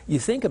thing. You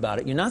think about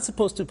it, you're not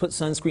supposed to put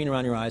sunscreen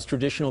around your eyes,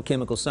 traditional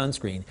chemical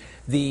sunscreen.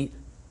 The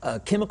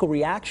chemical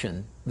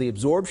reaction, the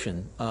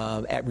absorption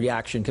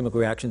chemical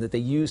reaction that they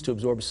use to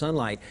absorb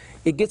sunlight,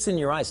 it gets in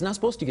your eyes. It's not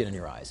supposed to get in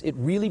your eyes. It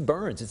really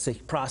burns. It's a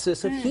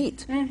process of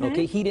heat,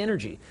 okay, heat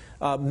energy.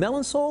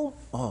 Melansol,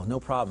 oh, no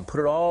problem. Put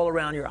it all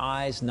around your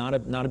eyes, not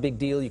a big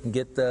deal. You can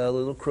get the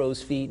little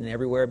crow's feet and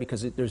everywhere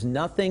because there's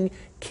nothing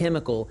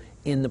chemical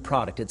in the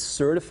product. It's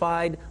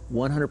certified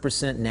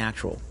 100%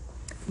 natural.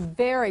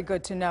 Very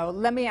good to know.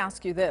 Let me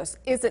ask you this.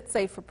 Is it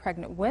safe for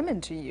pregnant women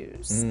to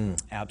use?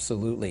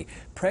 Absolutely.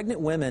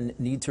 Pregnant women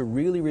need to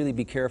really, really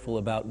be careful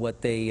about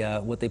what they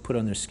put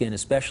on their skin,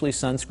 especially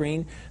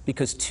sunscreen,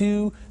 because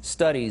 2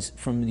 studies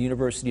from the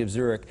University of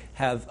Zurich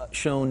have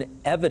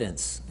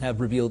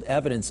revealed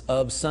evidence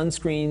of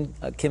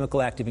sunscreen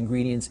chemical active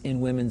ingredients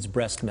in women's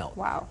breast milk.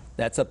 Wow.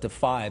 That's up to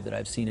 5 that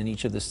I've seen in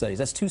each of the studies.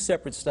 That's 2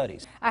 separate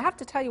studies. I have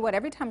to tell you what,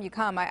 every time you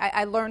come,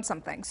 I learn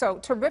something. So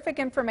terrific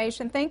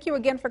information. Thank you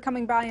again for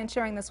coming by and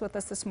sharing this with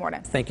us this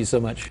morning. Thank you so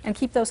much. And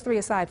keep those 3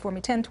 aside for me,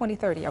 10, 20,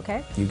 30,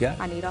 okay? You got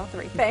it. I need all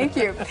 3. Thank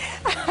you.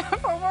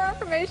 For more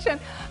information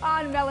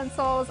on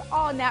Melansol's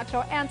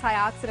all-natural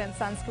antioxidant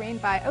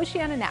sunscreen by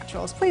Oceana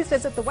Naturals, please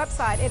visit the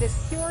website. It is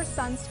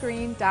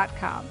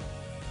puresunscreen.com.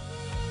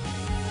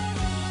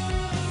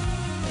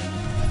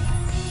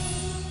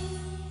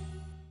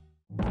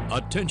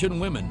 Attention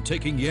women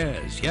taking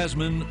Yaz,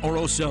 Yasmin, or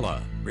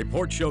Ocella.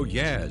 Reports show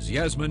Yaz,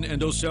 Yasmin,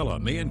 and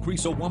Ocella may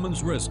increase a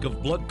woman's risk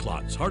of blood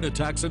clots, heart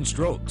attacks, and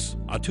strokes.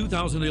 A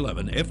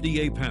 2011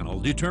 FDA panel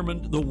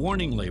determined the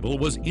warning label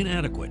was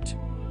inadequate.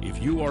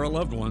 If you or a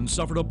loved one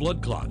suffered a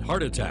blood clot,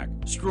 heart attack,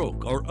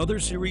 stroke, or other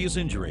serious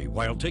injury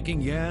while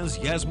taking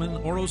Yaz, Yasmin,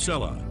 or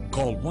Ocella,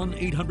 call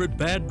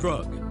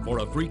 1-800-BAD-DRUG for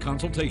a free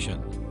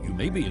consultation. You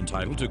may be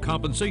entitled to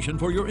compensation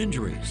for your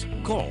injuries.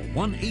 Call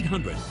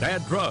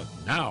 1-800-BAD-DRUG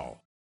now.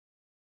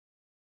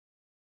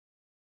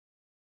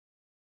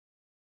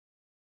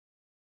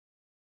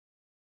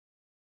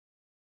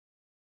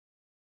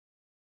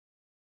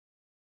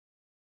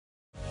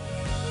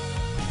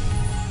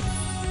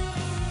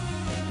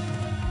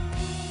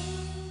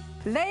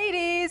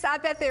 Ladies, I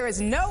bet there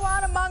is no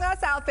one among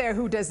us out there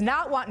who does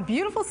not want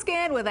beautiful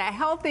skin with a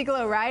healthy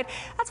glow, right?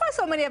 That's why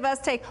so many of us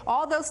take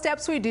all those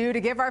steps we do to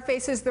give our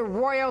faces the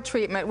royal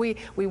treatment. We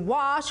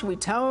wash, we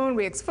tone,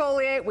 we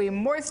exfoliate, we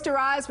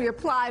moisturize, we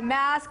apply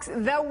masks,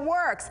 the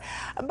works.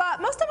 But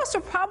most of us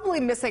are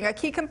probably missing a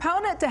key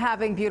component to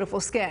having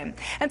beautiful skin.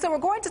 And so we're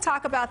going to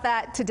talk about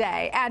that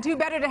today. And who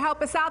better to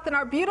help us out than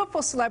our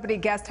beautiful celebrity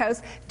guest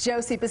host,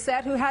 Josie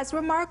Bissett, who has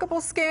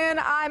remarkable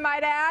skin, I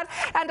might add,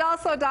 and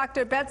also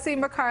Dr. Betsy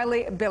Josie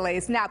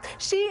McCarley-Billies. Now,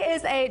 she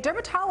is a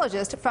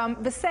dermatologist from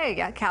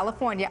Visalia,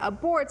 California, a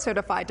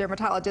board-certified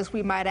dermatologist,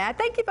 we might add.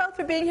 Thank you both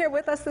for being here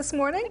with us this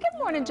morning. Good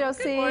morning,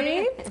 Josie. Good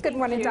morning. Good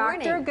morning,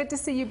 Doctor. Good to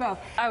see you both.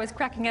 I was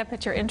cracking up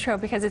at your intro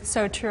because it's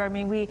so true. I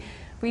mean, we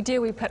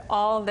put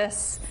all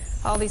these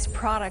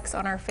products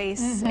on our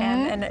face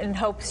and in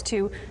hopes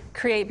to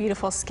create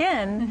beautiful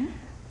skin,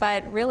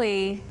 but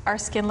really our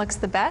skin looks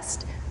the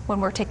best when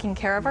we're taking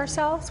care of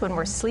ourselves, when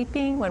we're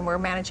sleeping, when we're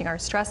managing our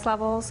stress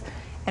levels,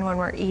 and when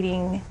we're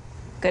eating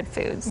good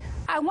foods.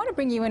 I want to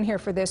bring you in here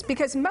for this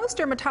because most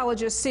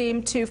dermatologists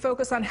seem to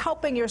focus on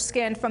helping your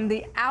skin from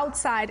the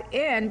outside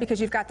in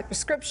because you've got the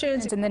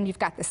prescriptions and then you've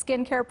got the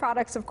skincare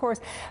products, of course.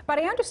 But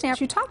I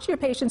understand you talk to your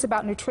patients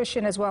about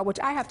nutrition as well, which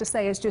I have to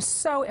say is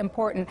just so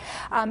important.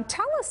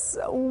 Tell us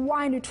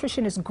why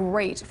nutrition is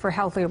great for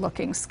healthy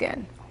looking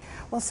skin.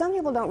 Well, some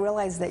people don't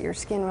realize that your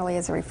skin really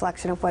is a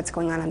reflection of what's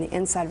going on the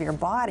inside of your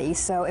body.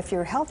 So if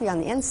you're healthy on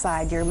the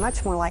inside, you're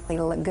much more likely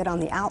to look good on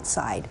the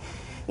outside.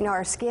 You know,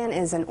 our skin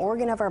is an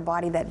organ of our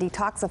body that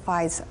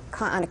detoxifies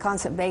on a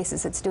constant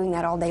basis. It's doing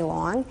that all day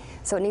long,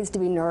 so it needs to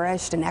be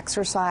nourished and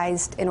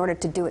exercised in order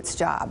to do its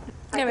job.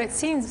 Yeah, but it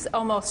seems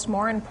almost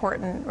more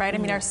important, right? I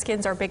mean, our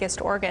skin's our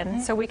biggest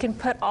organ, so we can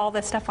put all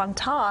this stuff on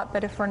top,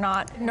 but if we're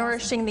not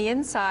nourishing the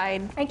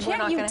inside, and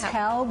can't you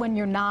tell when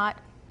you're not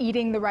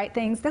eating the right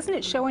things? Doesn't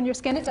it show on your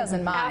skin? It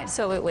doesn't mind.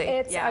 Absolutely.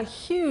 It's a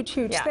huge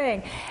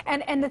thing.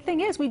 And the thing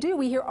is, we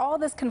hear all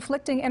this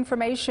conflicting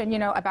information, you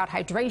know, about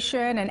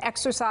hydration and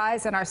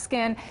exercise and our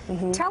skin.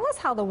 Tell us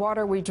how the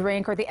water we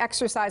drink or the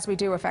exercise we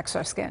do affects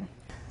our skin.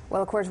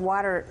 Well, of course,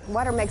 water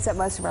makes up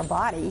most of our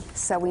body,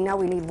 so we know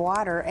we need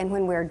water. And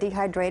when we're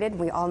dehydrated,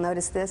 we all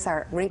notice this,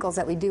 our wrinkles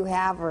that we do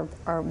have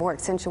are more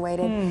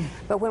accentuated.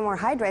 But when we're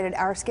hydrated,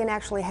 our skin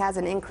actually has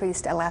an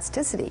increased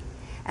elasticity,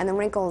 and the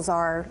wrinkles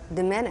are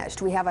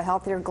diminished. We have a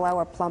healthier glow,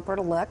 a plumper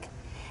look.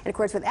 And of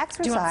course, with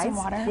exercise, do you want some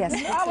water?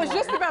 Yes. I was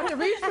just about to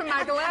reach for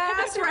my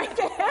glass right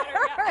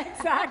there.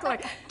 Exactly.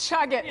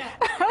 Chug it.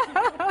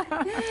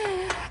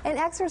 And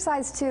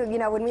exercise too. You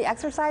know, when we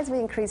exercise, we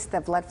increase the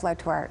blood flow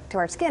to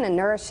our skin and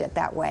nourish it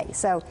that way.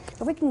 So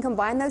if we can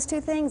combine those two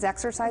things,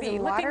 exercise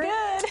and water,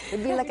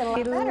 we'd be looking a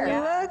lot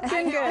better.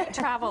 Looking good. I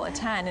travel a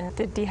ton, and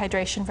the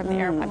dehydration from the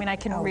air. I mean, I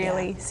can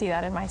really see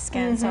that in my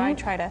skin. So I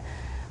try to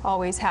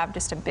always have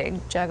just a big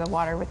jug of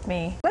water with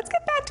me. Let's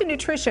get back to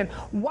nutrition.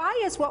 Why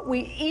is what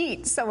we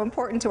eat so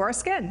important to our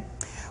skin?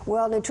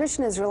 Well,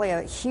 nutrition is really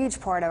a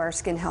huge part of our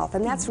skin health,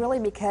 and that's really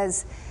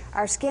because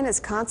our skin is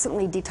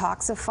constantly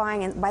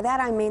detoxifying, and by that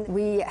I mean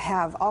we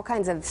have all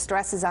kinds of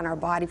stresses on our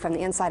body from the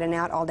inside and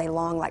out all day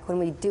long. Like when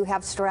we do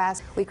have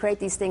stress, we create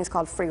these things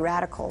called free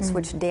radicals,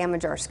 which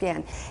damage our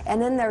skin.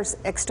 And then there's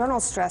external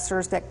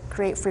stressors that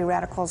create free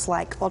radicals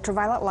like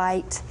ultraviolet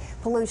light,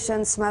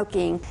 pollution,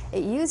 smoking.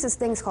 It uses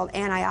things called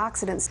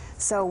antioxidants,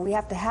 so we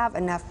have to have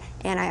enough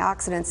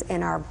antioxidants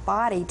in our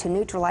body to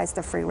neutralize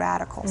the free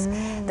radicals.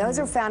 Those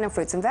are found in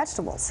fruits and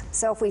vegetables.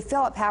 So if we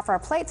fill up half our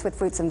plates with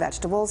fruits and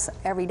vegetables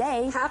every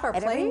day,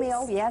 at every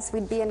meal, yes,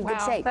 we'd be in good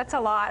shape. That's a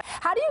lot.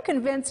 How do you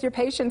convince your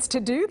patients to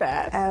do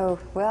that? Oh,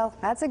 well,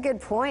 that's a good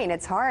point.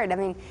 It's hard. I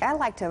mean, I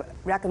like to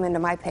recommend to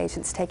my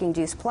patients taking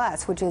Juice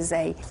Plus, which is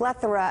a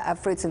plethora of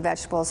fruits and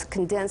vegetables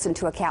condensed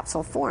into a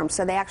capsule form,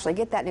 so they actually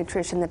get that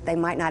nutrition that they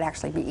might not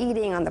actually be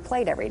eating on the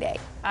plate every day.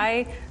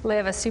 I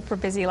live a super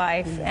busy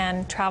life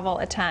and travel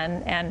a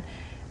ton, and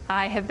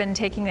I have been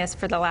taking this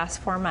for the last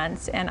 4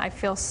 months, and I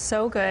feel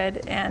so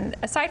good. And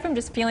aside from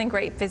just feeling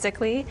great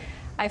physically,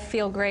 I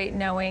feel great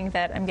knowing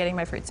that I'm getting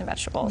my fruits and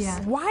vegetables. Yeah.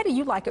 Why do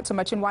you like it so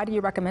much, and why do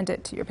you recommend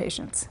it to your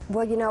patients?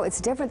 Well, you know,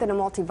 it's different than a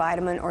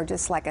multivitamin or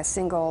just like a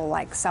single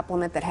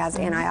supplement that has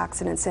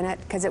antioxidants in it,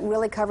 because it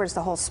really covers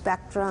the whole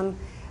spectrum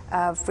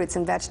of fruits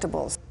and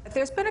vegetables.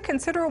 There's been a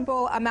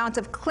considerable amount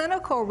of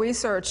clinical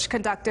research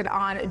conducted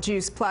on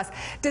Juice Plus.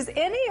 Does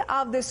any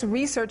of this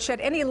research shed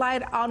any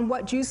light on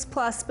what Juice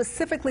Plus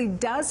specifically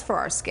does for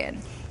our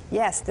skin?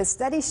 Yes, the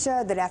study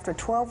showed that after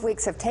 12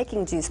 weeks of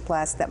taking Juice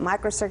Plus, that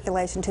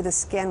microcirculation to the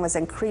skin was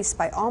increased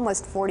by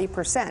almost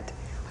 40%,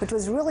 which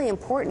was really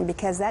important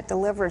because that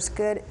delivers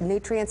good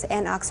nutrients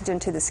and oxygen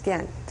to the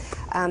skin.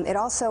 It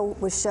also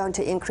was shown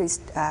to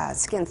increase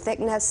skin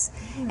thickness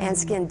and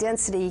skin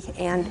density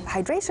and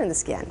hydration of the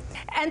skin.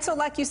 And so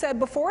like you said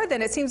before,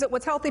 then it seems that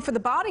what's healthy for the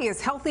body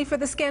is healthy for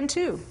the skin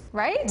too,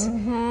 right?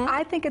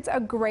 I think it's a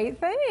great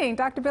thing.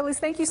 Dr. Billies,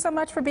 thank you so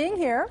much for being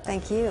here.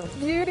 Thank you.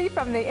 Beauty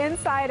from the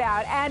inside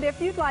out. And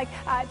if you'd like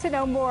to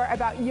know more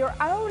about your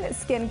own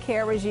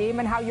skincare regime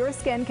and how your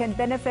skin can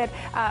benefit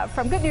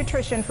from good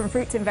nutrition from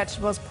fruits and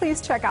vegetables,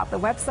 please check out the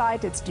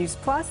website. It's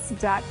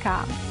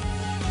juiceplus.com.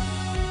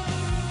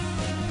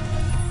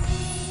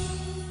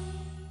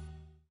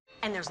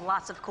 And there's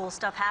lots of cool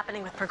stuff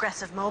happening with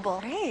Progressive Mobile.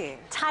 Hey.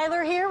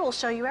 Tyler here will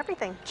show you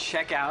everything.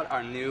 Check out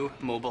our new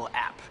mobile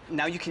app.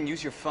 Now you can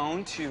use your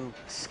phone to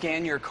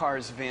scan your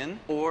car's VIN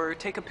or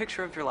take a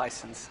picture of your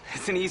license.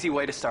 It's an easy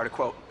way to start a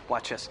quote.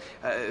 Watch this.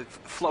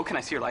 Flo, can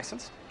I see your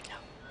license?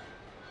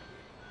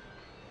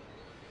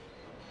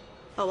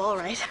 Oh, all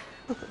right.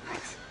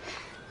 Thanks.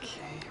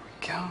 Okay, here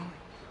we go.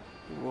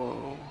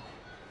 Whoa.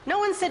 No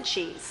one said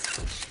cheese.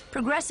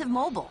 Progressive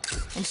Mobile.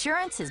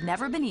 Insurance has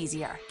never been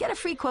easier. Get a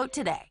free quote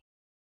today.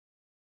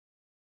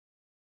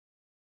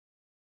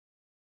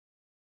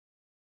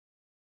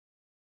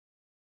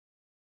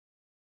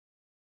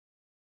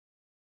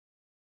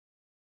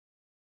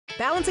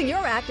 Balancing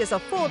your act is a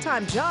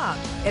full-time job.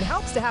 It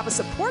helps to have a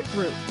support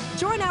group.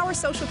 Join our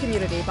social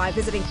community by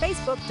visiting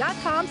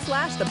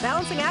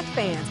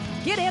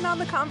facebook.com/TheBalancingActFans. Get in on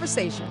the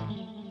conversation.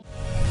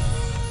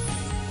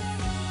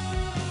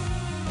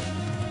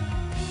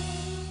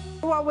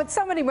 Well, with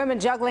so many women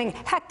juggling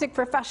hectic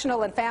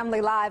professional and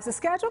family lives, the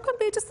schedule can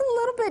be just a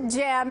little bit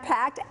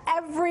jam-packed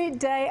every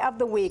day of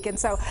the week. And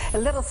so a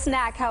little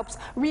snack helps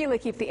really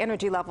keep the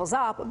energy levels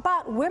up.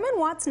 But women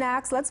want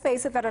snacks, let's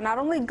face it, that are not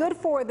only good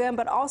for them,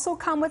 but also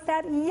come with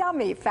that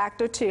yummy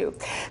factor, too.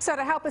 So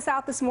to help us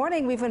out this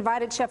morning, we've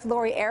invited Chef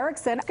Lori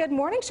Erickson. Good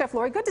morning, Chef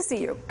Lori. Good to see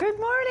you. Good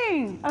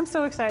morning. I'm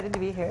so excited to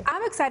be here.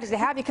 I'm excited to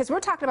have you because we're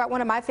talking about one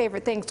of my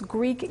favorite things,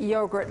 Greek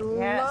yogurt.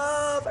 Yes.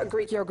 Love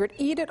Greek yogurt.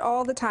 Eat it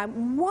all the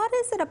time. What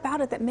is it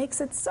about it that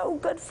makes it so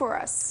good for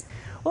us?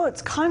 Well,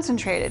 it's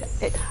concentrated.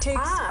 It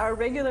takes our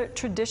regular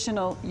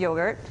traditional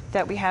yogurt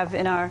that we have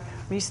in our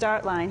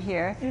Restart line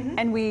here,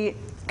 and we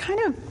kind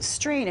of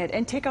strain it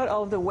and take out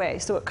all of the whey.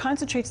 So it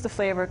concentrates the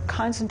flavor,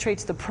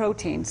 concentrates the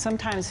protein,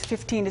 sometimes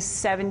 15 to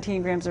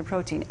 17 grams of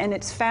protein. And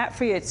it's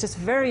fat-free. It's just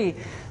very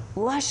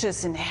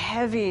luscious and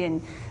heavy,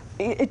 and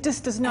it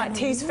just does not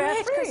taste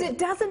fat-free. Because it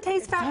doesn't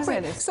taste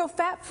fat-free. So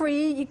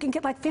fat-free, you can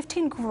get like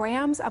 15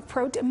 grams of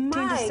protein.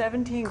 15 to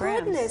 17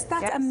 grams. Goodness,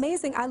 that's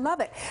amazing. I love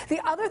it.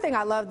 The other thing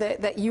I love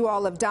that you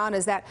all have done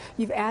is that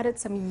you've added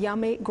some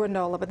yummy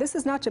granola. But this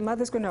is not your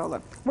mother's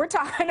granola. We're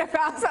talking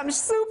about some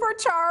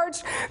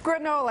supercharged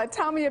granola.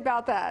 Tell me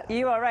about that.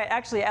 You are right.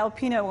 Actually,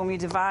 Alpina, when we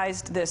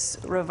devised this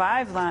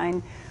Revive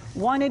line,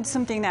 wanted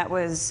something that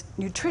was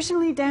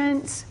nutritionally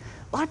dense,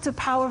 lots of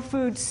power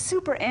foods,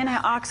 super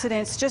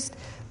antioxidants, just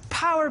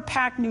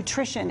power-packed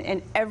nutrition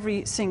in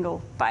every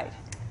single bite.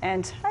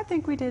 And I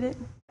think we did it.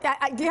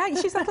 Yeah,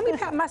 she's like, let me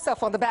pat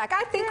myself on the back.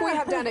 I think we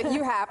have done it.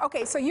 You have.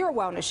 Okay, so you're a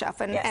wellness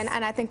chef, and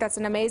I think that's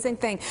an amazing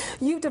thing.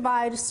 You've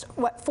devised,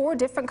 what, 4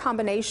 different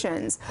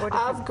combinations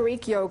of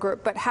Greek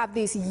yogurt, but have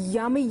these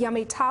yummy,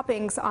 yummy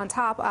toppings on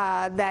top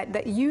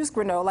that use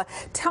granola.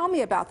 Tell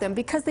me about them,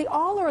 because they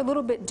all are a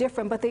little bit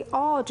different, but they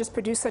all just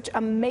produce such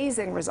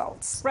amazing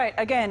results. Right.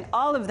 Again,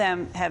 all of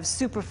them have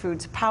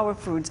superfoods, power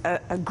foods,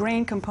 a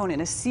grain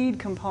component, a seed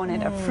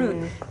component, a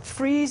fruit,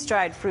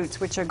 freeze-dried fruits,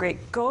 which are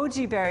great.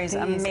 Goji berries,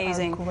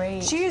 amazing.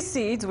 Great. Chia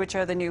seeds, which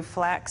are the new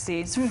flax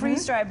seeds,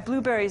 freeze-dried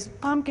blueberries,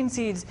 pumpkin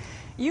seeds,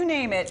 you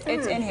name it,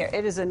 it's in here.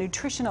 It is a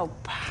nutritional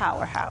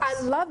powerhouse.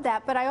 I love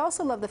that, but I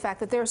also love the fact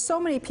that there are so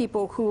many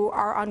people who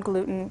are on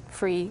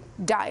gluten-free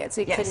diets.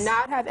 You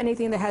cannot have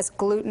anything that has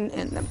gluten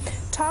in them.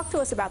 Talk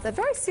to us about that.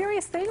 Very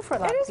serious thing for a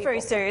lot of people. It is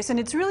very serious, and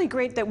it's really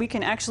great that we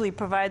can actually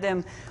provide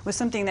them with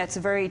something that's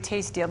very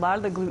tasty. A lot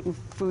of the gluten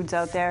foods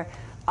out there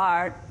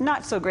are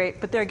not so great,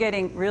 but they're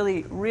getting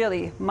really,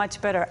 really much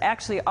better.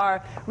 Actually,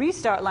 our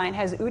Restart line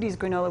has Udi's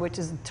granola, which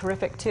is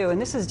terrific too,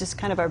 and this is just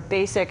kind of our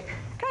basic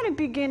kind of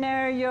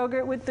beginner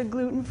yogurt with the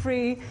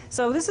gluten-free.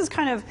 So this is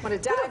kind of...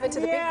 Want to dive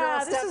into the big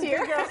girl stuff here?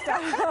 Big girl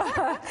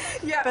stuff.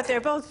 But they're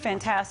both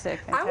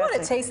fantastic. I want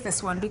to taste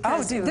this one,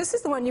 because this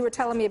is the one you were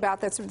telling me about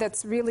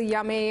that's really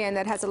yummy and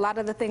that has a lot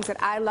of the things that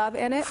I love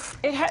in it.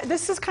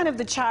 This is kind of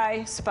the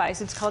chai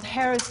spice. It's called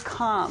Harris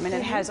Calm, and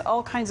it has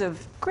all kinds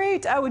of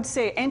great, I would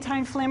say,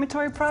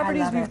 anti-inflammatory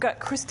properties. We've got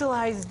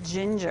crystallized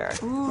ginger,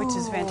 which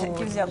is fantastic. It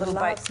gives you a little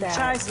bite. Some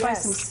chai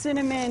spice, some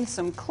cinnamon,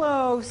 some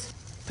cloves.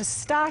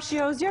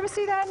 Pistachios. Do you ever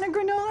see that in a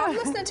granola? I'm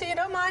listening to you.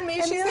 Don't mind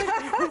me.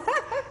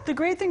 The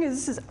great thing is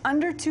this is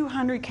under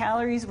 200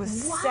 calories with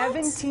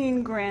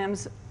 17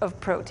 grams of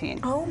protein.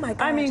 Oh my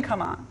gosh. I mean,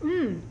 come on.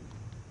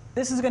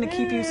 This is going to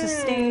keep you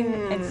sustained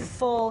and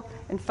full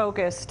and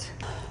focused.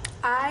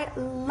 I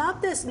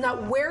love this. Now,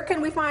 where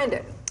can we find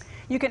it?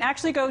 You can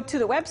actually go to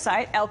the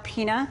website,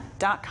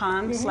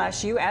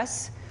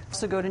 alpina.com/US.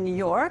 Also go to New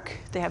York.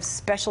 They have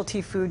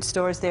specialty food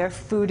stores there,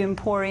 Food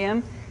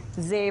Emporium,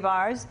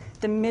 Zabar's,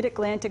 the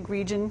Mid-Atlantic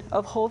region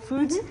of Whole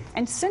Foods,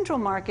 and Central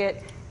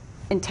Market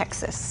in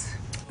Texas.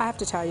 I have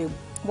to tell you,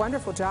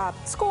 wonderful job.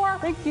 Score.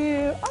 Thank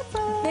you.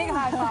 Awesome. Big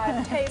high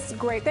five. Tastes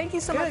great. Thank you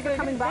so much for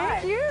coming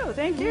by. Thank you.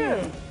 Thank you.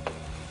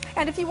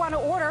 And if you want to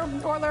order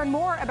or learn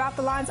more about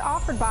the lines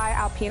offered by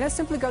Alpina,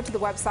 simply go to the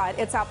website.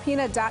 It's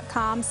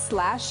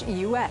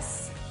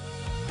alpina.com/US.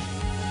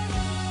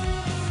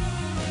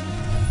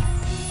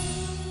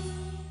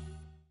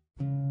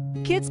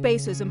 Kid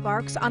Spaces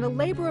embarks on a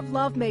labor of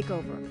love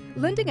makeover,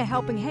 lending a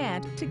helping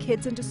hand to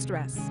kids in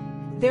distress.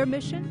 Their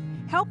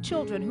mission? Help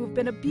children who have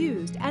been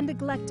abused and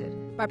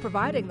neglected by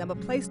providing them a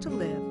place to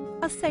live,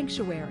 a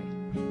sanctuary.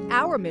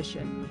 Our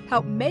mission?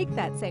 Help make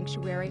that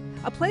sanctuary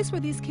a place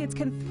where these kids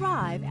can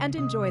thrive and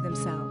enjoy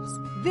themselves.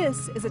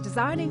 This is a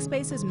Designing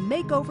Spaces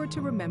makeover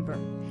to remember.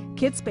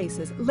 Kid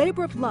Spaces,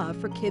 Labor of Love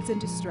for Kids in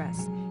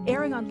Distress,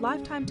 airing on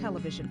Lifetime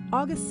Television,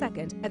 August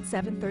 2nd at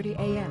 7:30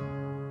 a.m.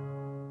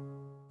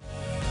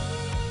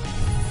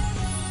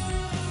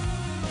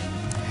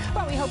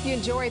 Well, we hope you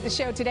enjoyed the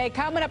show today.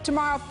 Coming up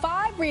tomorrow,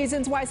 5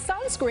 reasons why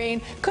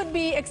sunscreen could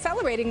be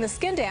accelerating the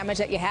skin damage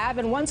that you have,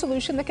 and one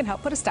solution that can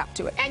help put a stop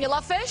to it. And you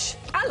love fish?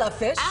 I love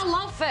fish. I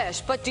love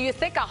fish, but do you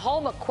think a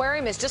home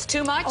aquarium is just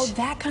too much? Oh,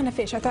 that kind of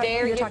fish. I thought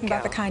you were talking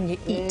about the kind you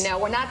eat. No,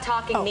 we're not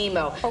talking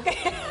Nemo. Okay.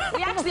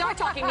 We actually are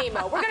talking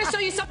Nemo. We're going to show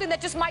you something that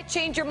just might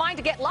change your mind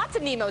to get lots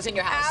of Nemos in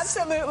your house.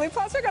 Absolutely.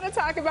 Plus, we're going to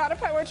talk about a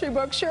poetry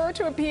book sure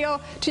to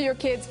appeal to your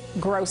kids'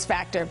 gross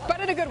factor, but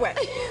in a good way.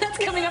 That's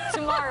coming up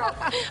tomorrow.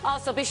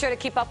 Also, be sure to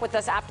keep up with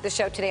us after the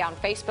show today on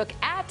Facebook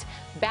at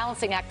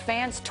Balancing Act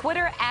Fans,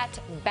 Twitter at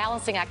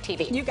Balancing Act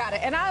TV. You got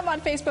it. And I'm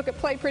on Facebook at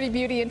Play Pretty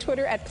Beauty and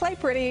Twitter at Play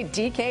Pretty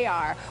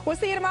DKR. We'll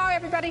see you tomorrow,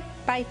 everybody.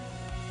 Bye.